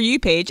TikTok For You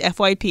page,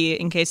 FYP,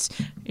 in case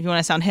if you want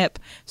to sound hip.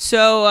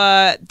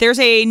 So there's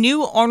a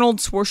new Arnold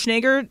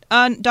Schwarzenegger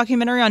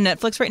documentary on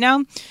Netflix right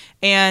now.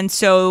 And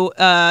so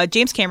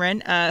James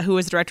Cameron, who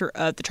is the director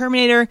of The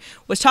Terminator,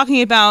 was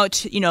talking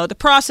about, the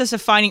process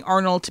of finding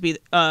Arnold to be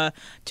to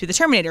the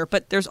Terminator.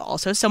 But there's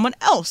also someone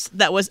else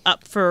that was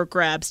up for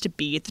grabs to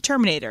be the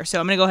Terminator. So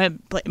I'm going to go ahead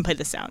and play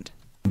this sound.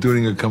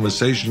 During a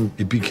conversation,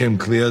 it became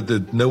clear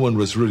that no one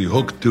was really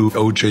hooked to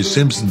O.J.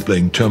 Simpson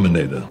playing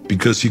Terminator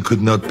because he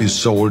could not be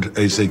sold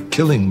as a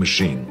killing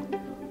machine.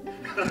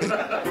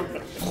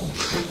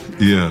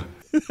 Yeah.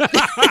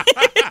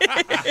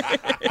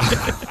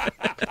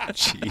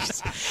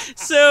 Jeez.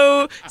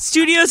 So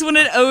studios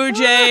wanted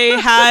OJ,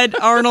 had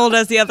Arnold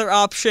as the other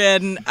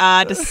option,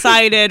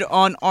 decided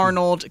on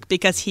Arnold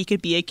because he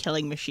could be a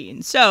killing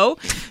machine. So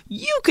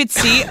you could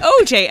see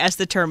OJ as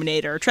the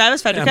Terminator.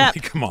 Travis, Factor Cap.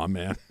 Come on,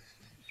 man.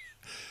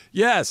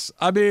 Yes.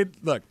 I mean,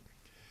 look,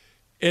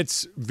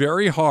 it's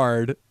very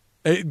hard.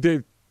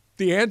 The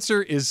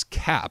answer is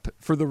Cap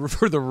for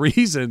the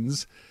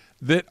reasons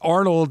that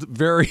Arnold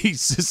very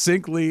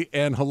succinctly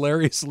and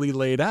hilariously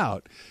laid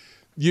out.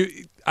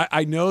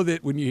 I know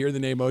that when you hear the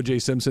name O.J.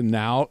 Simpson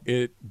now,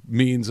 it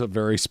means a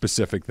very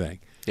specific thing.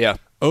 Yeah.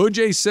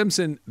 O.J.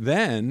 Simpson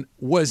then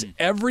was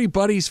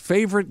everybody's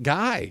favorite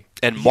guy.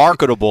 And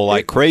marketable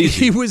like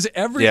crazy. He was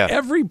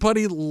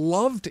everybody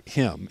loved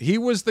him. He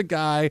was the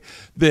guy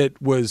that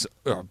was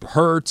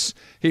Hertz.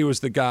 He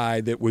was the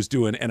guy that was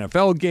doing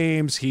NFL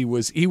games. He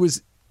was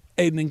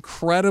an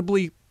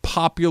incredibly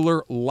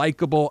popular,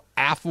 likable,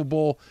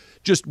 affable,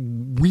 just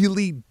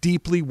really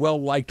deeply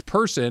well-liked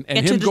person.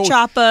 And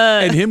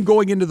him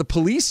going into the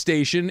police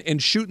station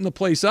and shooting the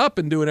place up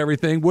and doing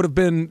everything would have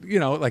been,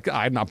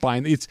 I'm not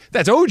buying it.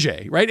 That's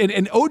OJ, right?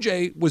 And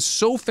OJ was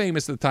so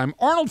famous at the time.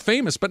 Arnold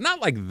famous, but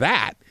not like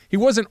that. He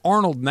wasn't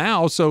Arnold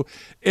now, so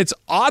it's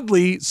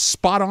oddly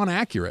spot-on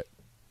accurate.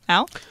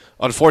 Al?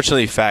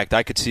 Unfortunately, fact,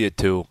 I could see it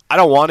too. I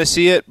don't want to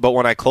see it, but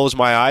when I close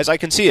my eyes, I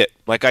can see it.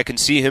 Like, I can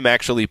see him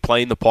actually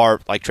playing the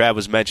part, like Trav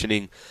was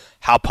mentioning,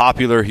 how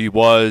popular he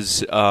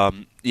was.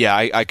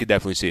 I could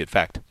definitely see it.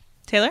 Fact.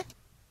 Taylor?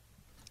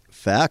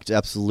 Fact,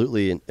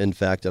 absolutely. In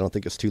fact, I don't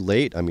think it's too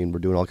late. I mean, we're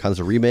doing all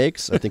kinds of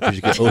remakes. I think we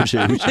should get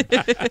OJ. We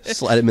should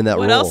slide him in that role.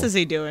 What else is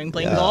he doing?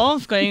 Playing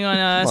golf? Going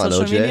on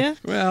social media?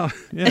 Well,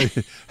 yeah.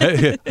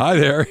 Hey, hi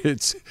there.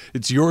 It's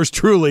yours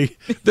truly.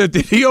 That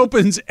he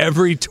opens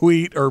every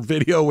tweet or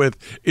video with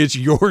 "It's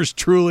yours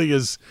truly"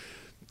 is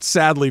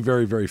sadly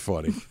very, very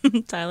funny.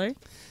 Tyler?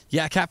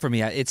 Yeah, Cap for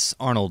me. It's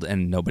Arnold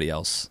and nobody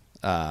else.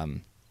 I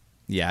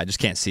just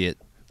can't see it.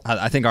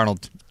 I think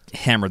Arnold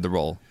hammered the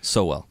role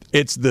so well.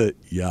 It's the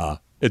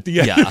at the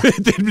end. Yeah.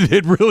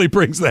 It really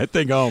brings that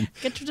thing home.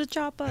 Get to the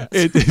chopper.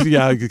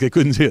 I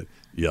couldn't see it.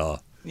 Yeah.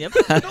 Yep.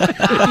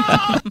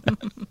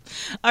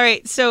 All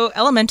right. So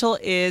Elemental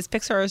is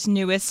Pixar's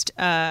newest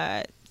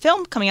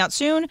film coming out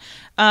soon.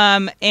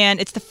 And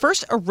it's the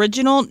first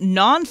original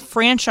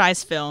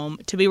non-franchise film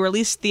to be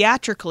released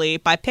theatrically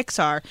by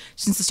Pixar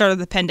since the start of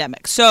the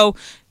pandemic. So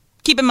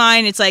keep in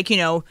mind, it's like,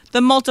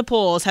 the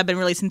multiples have been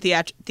released in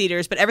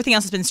theaters, but everything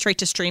else has been straight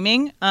to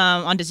streaming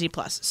on Disney+.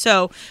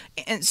 So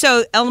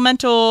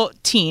Elemental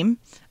team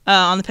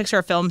on the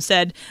Pixar film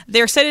said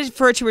they're excited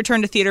for it to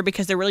return to theater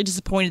because they're really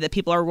disappointed that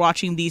people are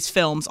watching these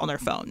films on their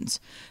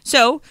phones.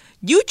 So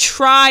you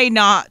try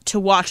not to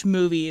watch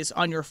movies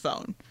on your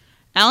phone.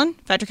 Alan,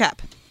 fact or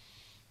cap?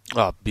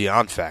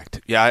 Beyond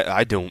fact. Yeah,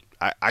 I don't.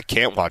 I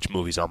can't watch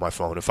movies on my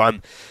phone.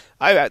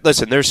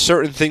 Listen, there's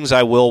certain things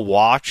I will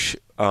watch.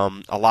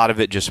 A lot of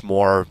it just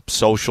more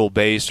social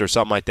based or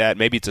something like that.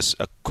 Maybe it's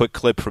a quick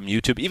clip from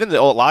YouTube. Even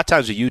though a lot of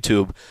times with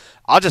YouTube,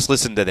 I'll just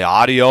listen to the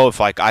audio.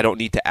 If I don't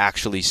need to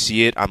actually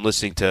see it, I'm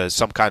listening to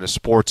some kind of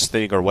sports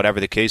thing or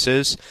whatever the case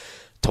is.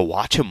 To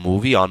watch a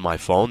movie on my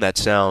phone, that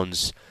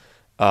sounds.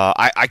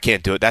 I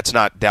can't do it. That's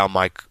not down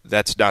my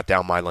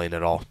lane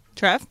at all.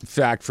 Trev?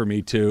 Fact for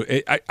me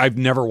too. I've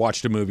never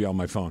watched a movie on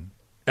my phone.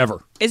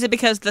 Ever. Is it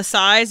because the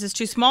size is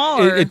too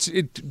small? Or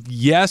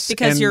yes.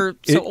 Because you're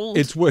so old.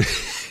 It's what.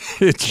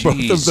 It's both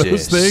of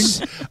those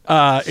things.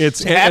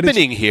 It's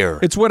happening here.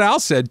 It's what Al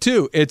said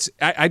too. It's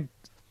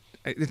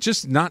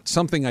just not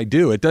something I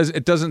do. It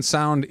doesn't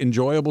sound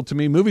enjoyable to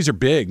me. Movies are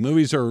big.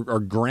 Movies are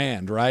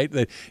grand,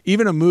 right?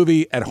 Even a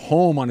movie at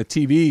home on a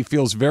TV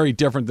feels very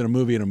different than a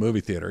movie in a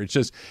movie theater. It's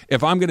just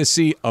if I'm going to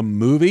see a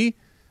movie,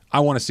 I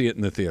want to see it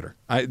in the theater.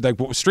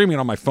 Streaming it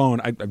on my phone,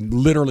 I've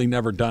literally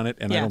never done it,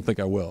 and I don't think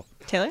I will.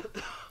 Taylor?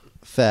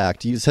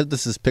 Fact. You said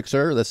this is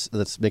Pixar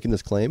that's making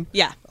this claim?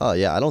 Yeah. Oh,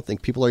 yeah. I don't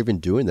think people are even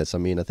doing this. I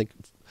mean, I think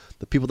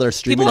the people that are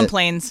streaming people on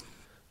planes.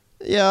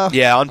 Yeah.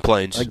 Yeah, on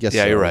planes. I guess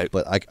so. You're right.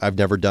 But I've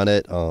never done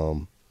it.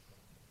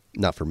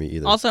 Not for me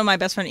either. Also, my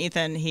best friend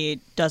Ethan, he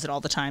does it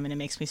all the time, and it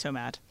makes me so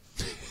mad.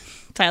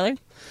 Tyler?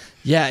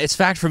 Yeah, it's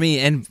fact for me.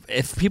 And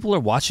if people are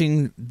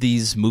watching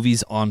these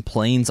movies on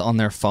planes on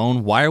their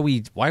phone, why are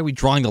we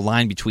drawing the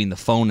line between the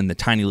phone and the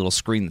tiny little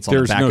screen that's on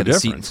the back of the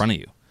seat in front of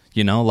you?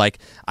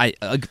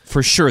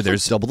 For sure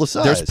there's double the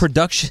size. There's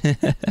production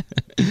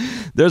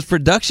there's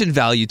production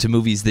value to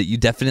movies that you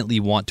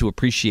definitely want to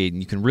appreciate,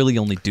 and you can really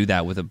only do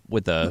that with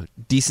a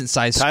decent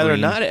sized screen. Tyler,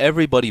 not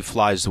everybody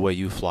flies the way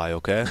you fly,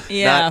 okay?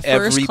 Yeah, not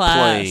first every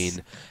class.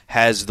 plane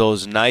has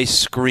those nice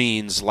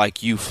screens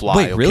like you fly.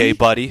 Wait, really? Okay,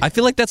 buddy? I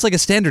feel like that's like a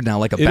standard now,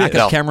 like a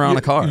backup camera on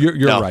a car.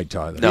 You're right,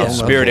 Tyler. No,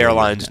 Spirit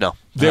Airlines, no.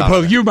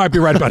 Well, you might be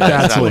right about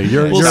that, actually.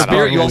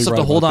 Spirit, you also have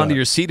to hold on to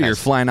your seat or you're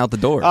flying out the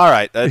door. All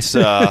right, that's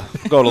going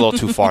a little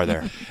too far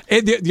there.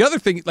 And the other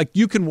thing, like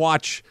you can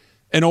watch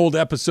an old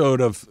episode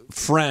of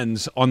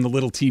Friends on the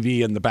little TV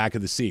in the back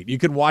of the seat. You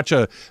could watch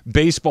a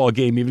baseball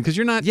game even because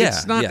you're not. Yeah,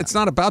 it's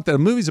not about that. A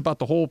movie's about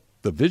the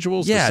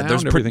visuals, the sound,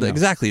 everything else.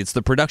 Exactly. It's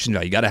the production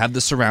value. You got to have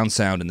the surround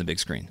sound in the big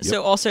screen. Yep.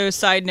 So also,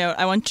 side note,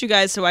 I want you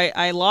guys. So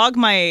I log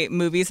my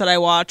movies that I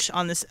watch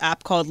on this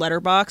app called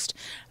Letterboxd.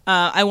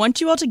 I want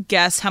you all to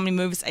guess how many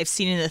movies I've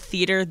seen in the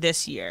theater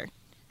this year.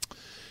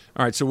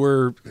 All right, so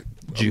we're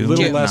a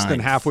little less than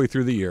halfway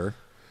through the year.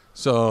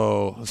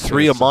 So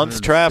 3 a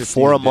month, Trav?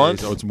 4 a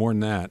month? Oh, it's more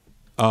than that.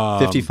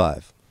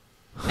 55.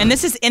 And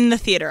this is in the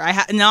theater.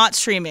 Not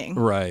streaming.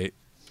 Right.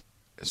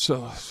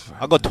 So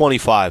I'll go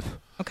 25.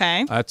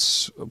 Okay.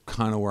 That's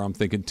kind of where I'm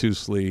thinking too,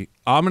 Slee.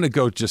 I'm going to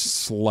go just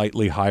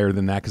slightly higher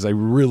than that because I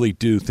really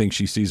do think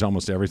she sees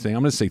almost everything.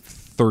 I'm going to say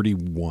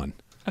 31.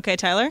 Okay,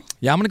 Tyler?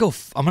 Yeah, I'm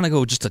gonna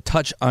go just a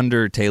touch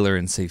under Taylor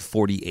and say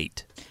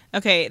 48.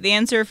 Okay, the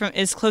answer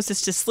is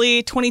closest to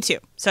Slee, 22.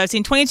 So I've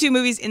seen 22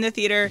 movies in the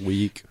theater.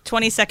 Week.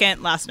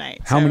 22nd last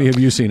night. How many have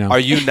you seen, Al? Are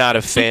you not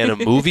a fan of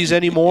movies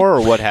anymore,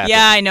 or what happened?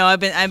 Yeah, I know. I've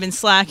been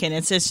slacking.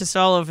 It's just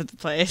all over the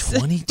place.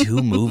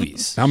 22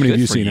 movies. How many have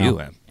you seen,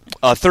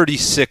 Al?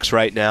 36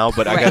 right now,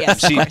 but I've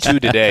seen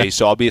 2 today,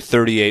 so I'll be at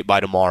 38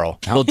 by tomorrow.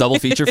 A little double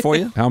feature for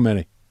you? How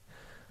many?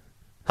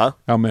 Huh?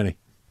 How many?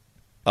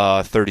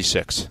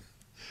 36.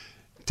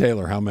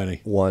 Taylor, how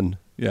many? 1.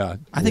 Yeah.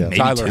 I think maybe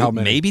Tyler, 2. how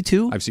many? Maybe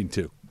 2? I've seen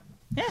 2.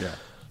 Yeah.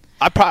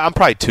 I'm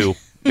probably 2,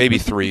 maybe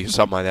 3,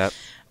 something like that.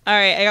 All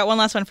right, I got one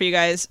last one for you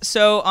guys.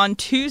 So on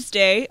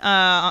Tuesday,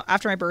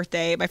 after my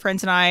birthday, my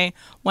friends and I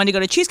wanted to go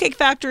to Cheesecake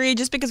Factory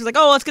just because we're like,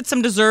 let's get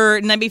some dessert,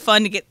 and that'd be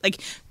fun to get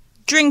like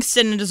drinks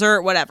and a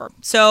dessert, whatever.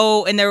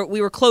 So, and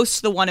we were close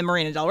to the one in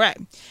Marina Del Rey.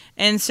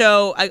 And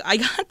so I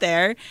got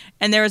there,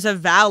 and there was a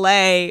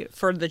valet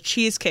for the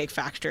Cheesecake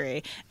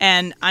Factory.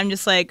 And I'm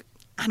just like,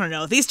 I don't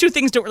know. These two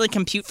things don't really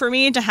compute for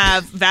me. To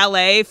have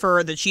valet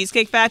for the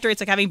Cheesecake Factory,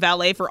 it's like having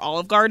valet for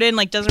Olive Garden.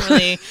 Like, doesn't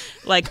really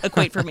like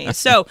equate for me.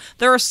 So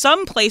there are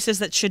some places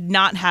that should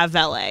not have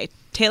valet.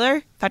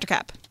 Taylor, Factor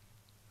Cap.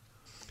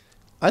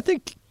 I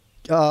think,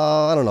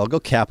 I don't know, I'll go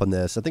cap on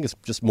this. I think it's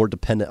just more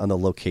dependent on the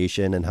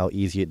location and how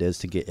easy it is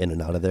to get in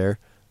and out of there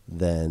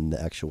than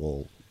the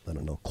actual, I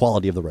don't know,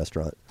 quality of the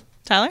restaurant.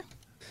 Tyler?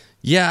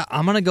 Yeah,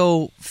 I'm going to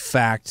go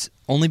fact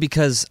only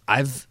because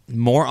I've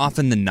more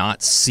often than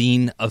not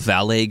seen a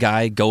valet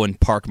guy go and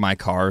park my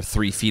car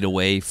 3 feet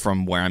away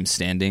from where I'm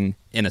standing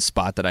in a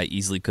spot that I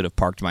easily could have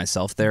parked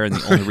myself there. And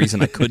the only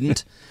reason I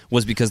couldn't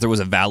was because there was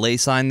a valet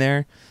sign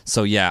there.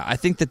 So, yeah, I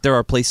think that there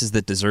are places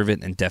that deserve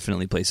it and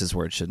definitely places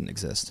where it shouldn't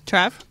exist.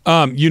 Trav?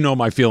 You know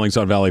my feelings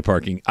on valet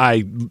parking.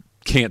 I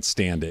can't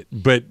stand it.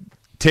 But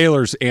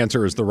Taylor's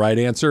answer is the right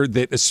answer,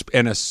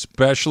 and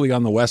especially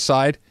on the west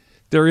side,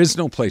 there is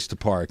no place to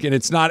park. And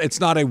it's not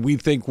a we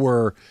think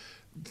we're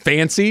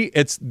fancy.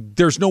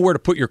 There's nowhere to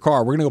put your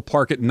car. We're going to go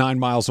park it 9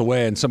 miles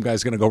away, and some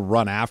guy's going to go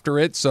run after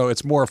it. So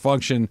it's more a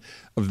function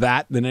of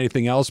that than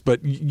anything else.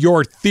 But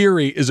your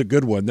theory is a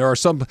good one.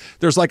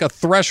 There's like a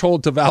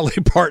threshold to valet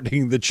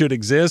parking that should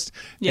exist,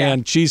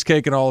 and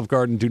Cheesecake and Olive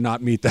Garden do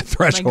not meet that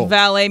threshold. Like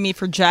valet me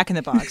for Jack in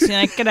the Box. You're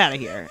like, get out of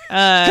here. You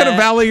could have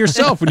valet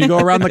yourself when you go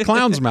around the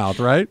clown's mouth,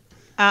 right?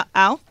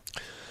 Al?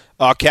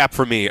 Cap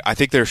for me, I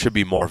think there should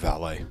be more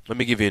valet. Let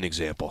me give you an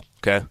example,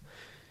 okay?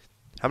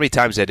 How many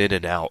times at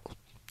In-N-Out?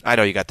 I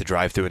know you got the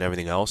drive-thru and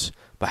everything else,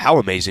 but how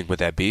amazing would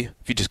that be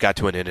if you just got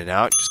to an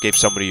In-N-Out, just gave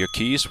somebody your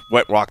keys,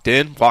 walked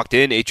in,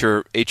 ate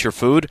your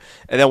food,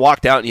 and then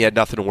walked out and you had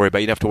nothing to worry about.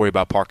 You didn't have to worry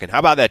about parking. How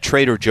about that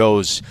Trader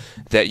Joe's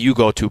that you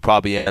go to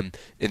probably in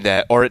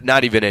that, or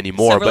not even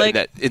anymore,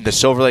 but in the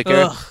Silver Lake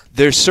area?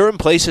 There's certain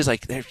places,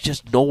 like there's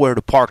just nowhere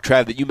to park.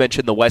 Trav, that you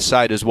mentioned the west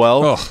side as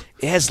well. Ugh.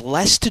 It has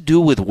less to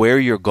do with where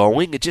you're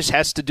going. It just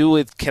has to do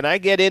with, can I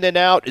get in and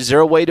out? Is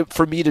there a way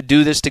for me to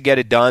do this to get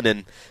it done?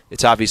 And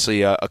it's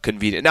obviously a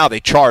convenient. Now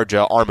they charge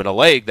an arm and a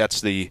leg.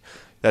 That's the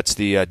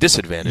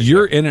disadvantage.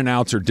 Your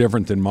In-N-Outs are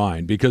different than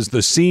mine because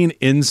the scene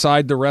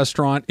inside the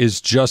restaurant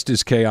is just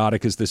as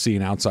chaotic as the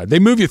scene outside. They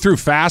move you through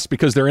fast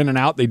because they're in and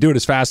out. They do it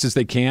as fast as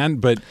they can,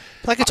 but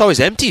like it's always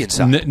empty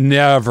inside.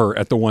 Never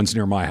at the ones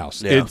near my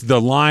house. Yeah. The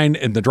line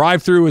and the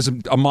drive-through is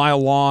a mile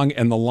long,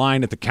 and the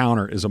line at the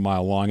counter is a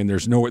mile long, and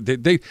there's no.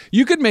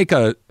 You could make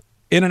a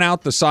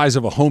In-N-Out the size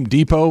of a Home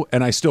Depot,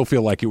 and I still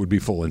feel like it would be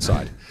full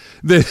inside.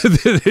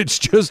 It's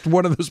just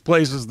one of those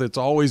places that's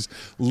always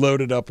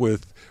loaded up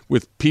with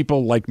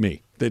people like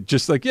me that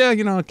just like,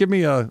 give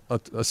me a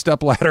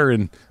step ladder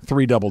and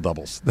 3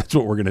 double-doubles. That's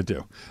what we're going to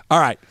do. All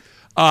right.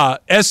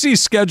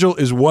 SC's schedule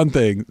is one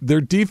thing.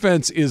 Their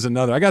defense is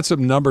another. I got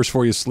some numbers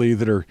for you, Slee,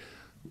 that are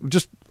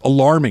just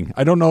alarming.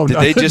 I don't know. Did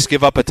they just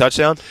give up a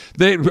touchdown?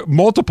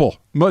 Multiple.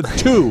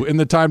 2 in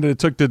the time that it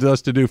took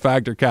us to do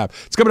Factor Cap.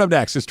 It's coming up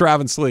next. It's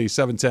Trav and Slee,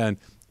 710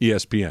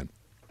 ESPN.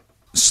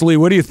 Slee,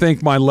 what do you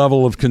think my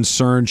level of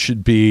concern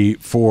should be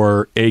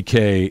for AK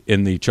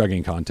in the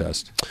chugging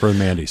contest for the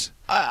Mandy's?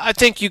 I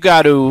think you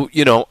got to,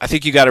 I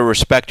think you got to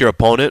respect your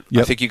opponent.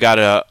 Yep. I think you got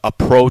to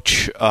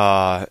approach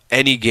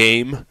any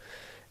game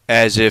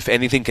as if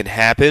anything can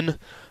happen.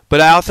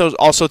 But I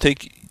also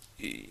think,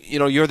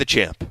 you're the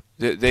champ.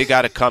 They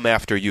got to come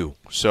after you.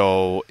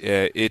 So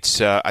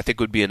it's, I think,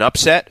 would be an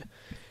upset.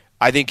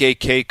 I think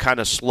AK kind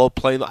of slow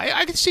playing.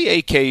 I can see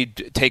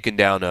AK taking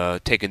down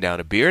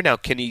a beer. Now,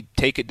 can he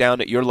take it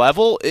down at your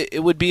level?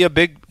 It would be a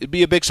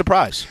big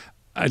surprise.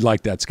 I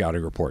like that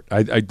scouting report.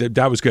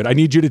 That was good. I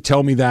need you to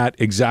tell me that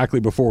exactly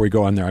before we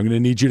go on there. I'm going to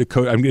need you to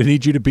I'm going to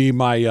need you to be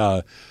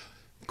my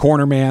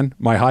corner man,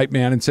 my hype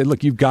man, and say,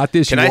 "Look, you've got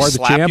this. Can you I are the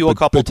slap champ, you a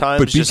couple times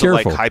but be just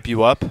careful. to hype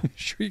you up?"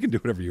 Sure, you can do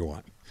whatever you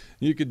want.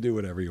 You can do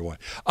whatever you want.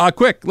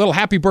 Quick little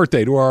happy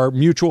birthday to our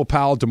mutual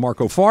pal,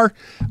 DeMarco Farr.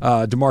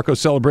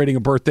 DeMarco's celebrating a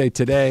birthday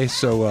today,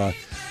 so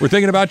we're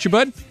thinking about you,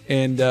 bud,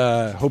 and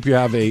hope you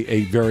have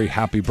a very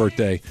happy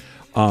birthday.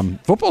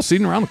 Football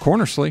season around the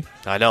corner, Slee.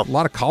 I know. A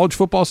lot of college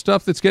football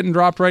stuff that's getting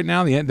dropped right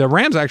now. The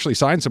Rams actually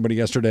signed somebody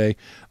yesterday.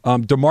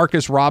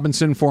 Demarcus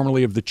Robinson,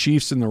 formerly of the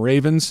Chiefs and the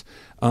Ravens.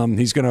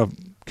 He's going to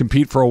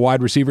compete for a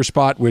wide receiver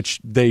spot, which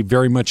they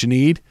very much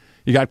need.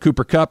 You got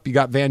Cooper Kupp, you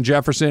got Van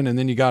Jefferson, and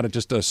then you got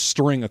just a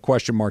string of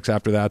question marks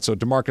after that. So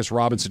Demarcus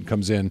Robinson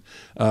comes in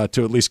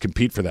to at least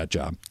compete for that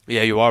job.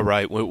 Yeah, you are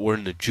right. We're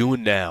in the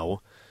June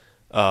now.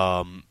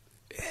 Not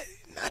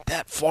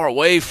that far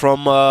away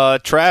from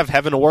Trav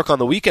having to work on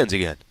the weekends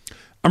again.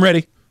 I'm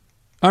ready.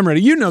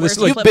 You know this.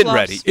 You've been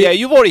ready. Yeah,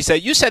 you've already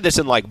said. You said this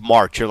in like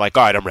March. You're like,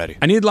 all right, I'm ready.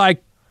 I need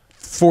like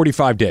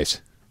 45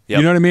 days. Yep.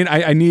 You know what I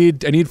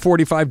mean? I need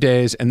 45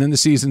 days, and then the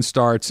season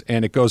starts,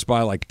 and it goes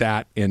by like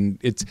that. And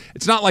it's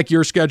not like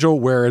your schedule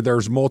where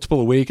there's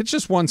multiple a week. It's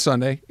just one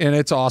Sunday, and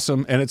it's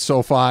awesome, and it's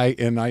SoFi,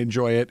 and I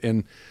enjoy it.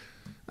 And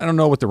I don't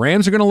know what the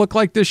Rams are going to look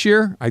like this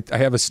year. I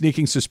have a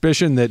sneaking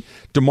suspicion that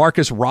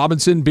Demarcus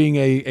Robinson being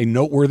a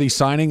noteworthy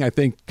signing, I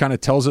think, kind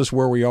of tells us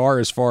where we are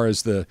as far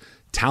as the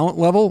talent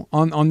level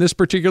on this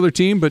particular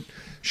team, but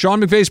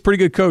Sean McVay's a pretty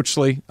good coach,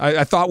 Slee.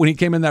 I thought when he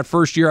came in that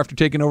first year after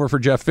taking over for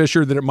Jeff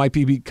Fisher that it might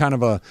be kind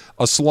of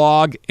a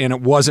slog, and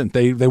it wasn't.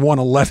 They won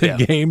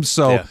 11 games,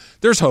 so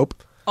there's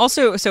hope.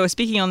 Also, so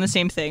speaking on the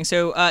same thing,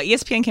 so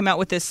ESPN came out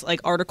with this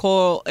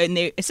article, and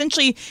they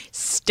essentially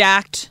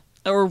stacked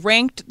or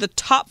ranked the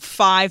top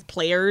 5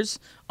 players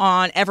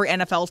on every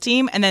NFL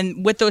team, and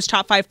then with those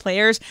top 5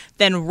 players,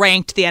 then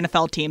ranked the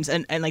NFL teams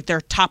and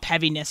their top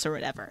heaviness or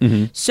whatever.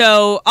 Mm-hmm.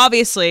 So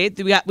obviously,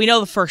 we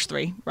know the first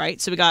 3, right?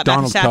 So we got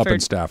Donald, Kupp,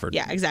 and Stafford.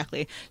 Yeah,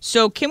 exactly.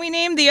 So can we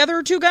name the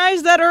other 2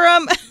 guys that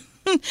are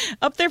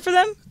up there for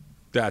them?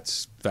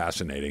 That's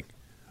fascinating.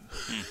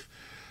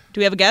 Do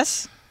we have a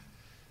guess?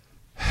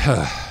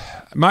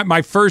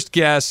 My first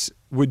guess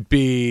would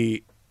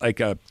be like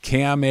a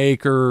Cam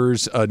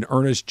Akers, an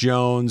Ernest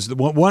Jones,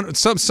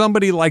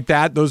 somebody like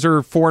that. Those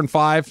are 4 and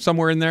 5,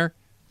 somewhere in there.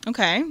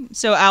 Okay.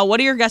 So, Al, what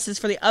are your guesses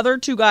for the other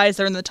 2 guys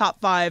that are in the top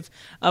 5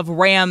 of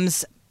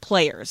Rams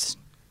players?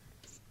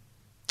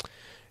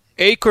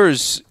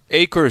 Akers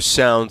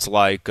sounds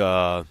like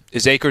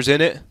is Akers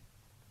in it?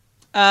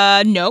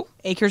 No.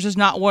 Akers is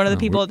not one of the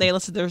people that they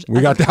listed.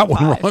 We got that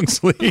one wrong,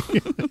 Slee.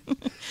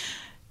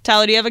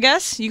 Tyler, do you have a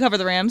guess? You cover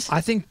the Rams.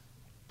 I think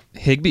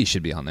Higbee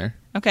should be on there.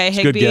 Okay,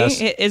 Higbee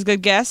is a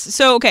good guess.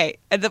 So, okay,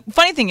 the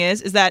funny thing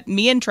is that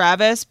me and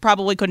Travis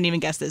probably couldn't even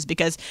guess this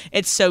because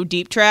it's so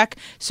deep track.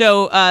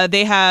 So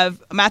they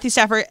have Matthew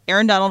Stafford,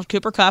 Aaron Donald,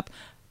 Cooper Kupp,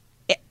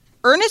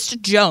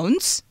 Ernest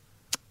Jones,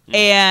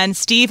 and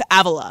Steve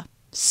Avila.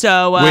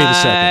 So wait a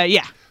second.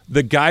 Yeah.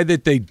 The guy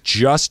that they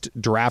just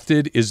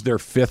drafted is their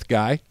 5th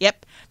guy?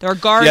 Yep. Their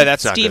guard,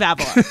 Steve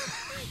Avila.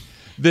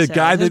 The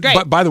guy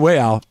that, by the way,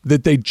 Al,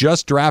 that they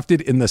just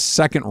drafted in the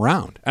 2nd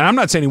round. And I'm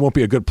not saying he won't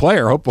be a good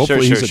player.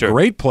 Hopefully he's a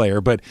great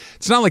player, but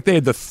it's not like they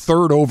had the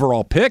 3rd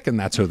overall pick and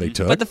that's who they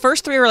took. But the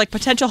first 3 are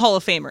potential Hall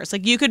of Famers.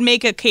 You could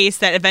make a case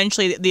that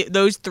eventually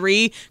those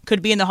 3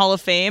 could be in the Hall of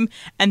Fame,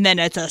 and then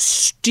it's a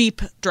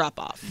steep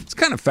drop-off. It's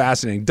kind of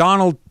fascinating.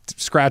 Donald,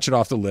 scratch it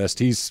off the list.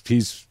 He's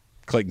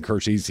Clayton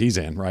Kershaw. He's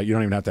in, right? You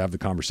don't even have to have the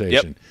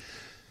conversation. Yep.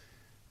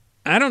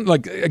 I don't,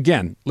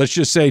 again, let's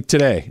just say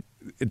today,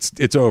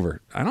 it's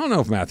over. I don't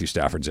know if Matthew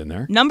Stafford's in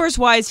there. Numbers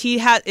wise,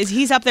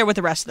 he's up there with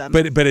the rest of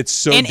them. But it's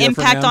so and different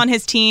impact now. on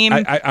his team.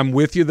 I'm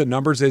with you. The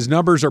numbers, his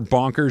numbers are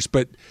bonkers.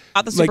 But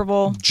at the Super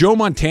Bowl, Joe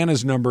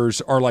Montana's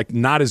numbers are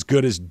not as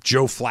good as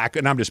Joe Flacco.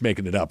 And I'm just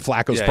making it up.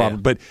 Flacco's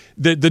problem, but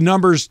the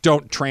numbers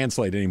don't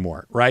translate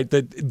anymore, right?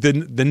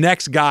 The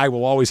next guy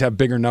will always have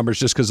bigger numbers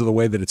just because of the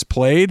way that it's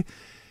played.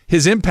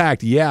 His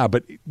impact, yeah.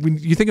 But when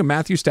you think of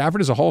Matthew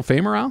Stafford as a Hall of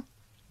Famer, Al?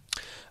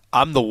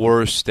 I'm the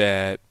worst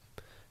at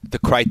the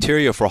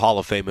criteria for Hall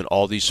of Fame in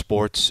all these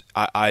sports.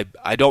 I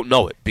don't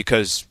know it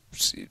because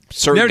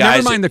certain guys.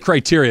 Never mind the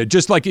criteria.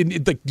 Just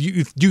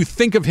you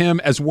think of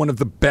him as one of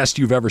the best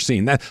you've ever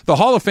seen. The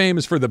Hall of Fame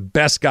is for the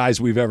best guys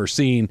we've ever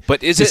seen.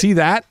 But is he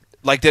that?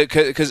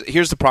 Because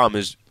here's the problem: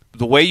 is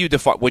the way you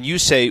define when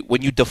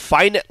you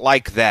define it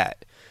like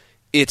that.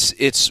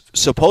 It's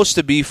supposed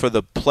to be for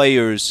the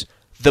players,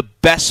 the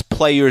best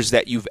players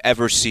that you've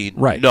ever seen.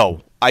 Right?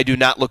 No, I do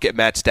not look at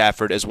Matt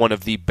Stafford as one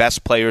of the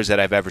best players that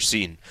I've ever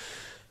seen.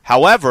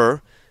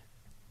 However,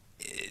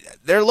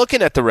 they're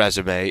looking at the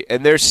resume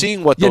and they're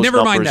seeing what those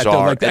never mind numbers that,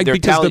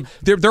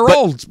 are. They're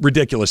all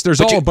ridiculous. There's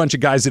a bunch of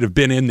guys that have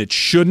been in that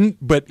shouldn't.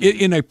 But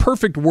in a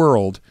perfect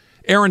world,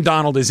 Aaron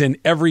Donald is in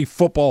every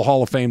football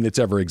Hall of Fame that's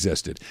ever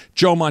existed.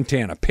 Joe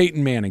Montana,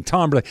 Peyton Manning,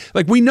 Tom Brady.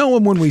 We know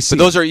them when we see.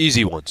 But those are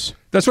easy ones.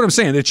 That's what I'm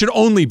saying. It should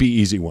only be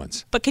easy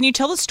ones. But can you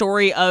tell the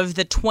story of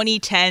the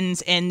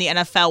 2010s in the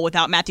NFL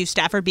without Matthew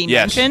Stafford being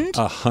mentioned?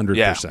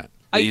 100%.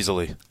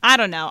 Easily. I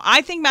don't know.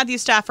 I think Matthew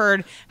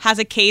Stafford has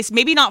a case,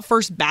 maybe not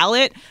first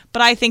ballot,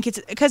 but I think it's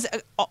because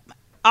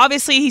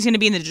obviously he's going to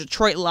be in the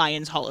Detroit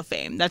Lions Hall of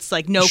Fame. That's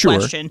no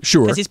question.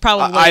 Sure. Because he's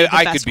probably the best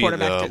I could be in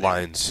quarterback the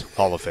Lions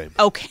Hall of Fame.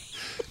 Okay.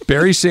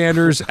 Barry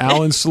Sanders,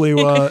 Alan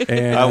Sliwa,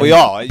 and we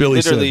all Billy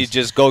literally Sims.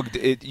 just go.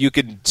 You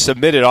can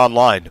submit it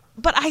online.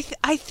 But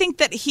I think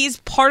that he's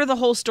part of the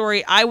whole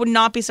story. I would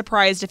not be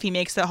surprised if he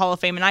makes the Hall of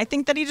Fame, and I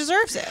think that he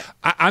deserves it.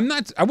 I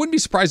wouldn't be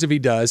surprised if he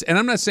does, and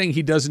I'm not saying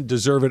he doesn't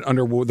deserve it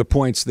under the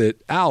points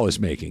that Al is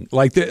making.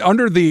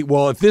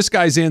 If this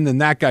guy's in, then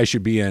that guy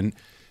should be in.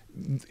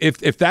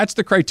 If that's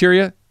the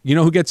criteria, you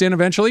know who gets in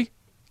eventually?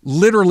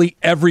 Literally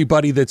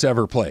everybody that's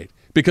ever played,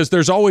 because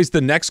there's always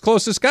the next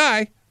closest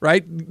guy.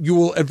 Right? You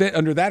will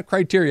under that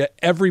criteria,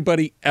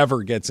 everybody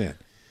ever gets in.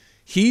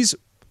 He's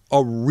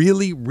a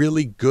really,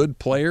 really good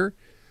player.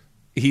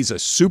 He's a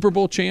Super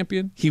Bowl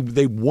champion.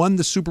 They won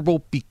the Super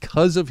Bowl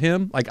because of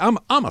him. I'm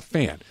a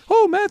fan.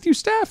 Oh, Matthew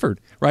Stafford,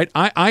 right?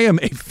 I am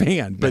a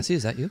fan. But Messi,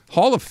 is that you?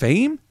 Hall of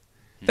Fame?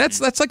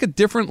 That's like a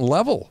different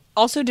level.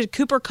 Also, did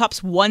Cooper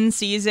Kupp's one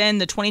season,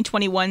 the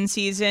 2021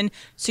 season,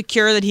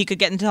 secure that he could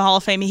get into the Hall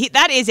of Fame?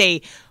 That is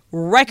a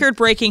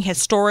record-breaking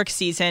historic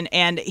season,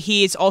 and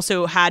he's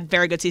also had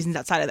very good seasons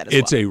outside of that as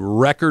well. It's a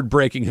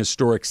record-breaking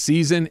historic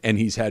season, and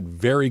he's had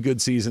very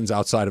good seasons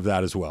outside of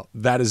that as well.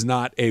 That is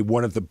not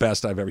one of the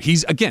best I've ever.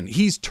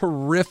 He's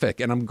terrific,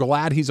 and I'm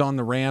glad he's on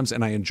the Rams,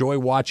 and I enjoy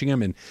watching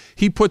him. And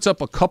he puts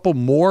up a couple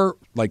more,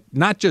 like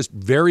not just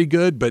very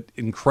good, but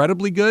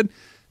incredibly good.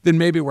 Then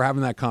maybe we're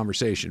having that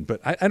conversation. But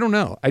I don't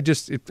know. I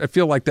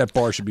feel like that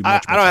bar should be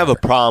much I don't have a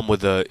problem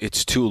with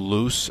it's too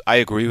loose. I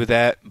agree with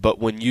that. But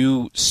when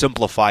you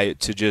simplify it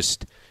to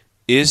just,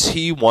 is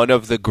he one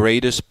of the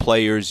greatest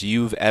players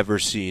you've ever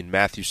seen,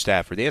 Matthew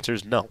Stafford? The answer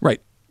is no.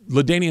 Right.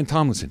 LaDainian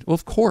Tomlinson. Well,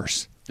 of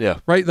course. Yeah.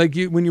 Right? Like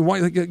when you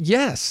want,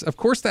 yes, of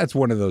course that's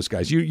one of those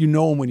guys. You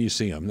know him when you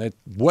see him. That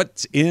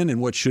what's in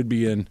and what should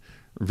be in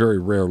very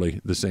rarely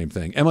the same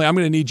thing. Emily, I'm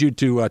going to need you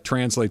to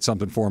translate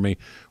something for me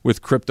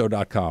with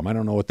Crypto.com. I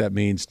don't know what that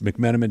means.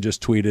 McMenamin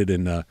just tweeted,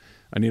 and I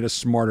need a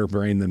smarter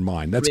brain than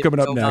mine. That's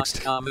coming up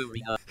next.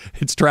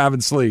 It's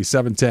Travis Lee,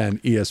 710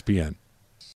 ESPN.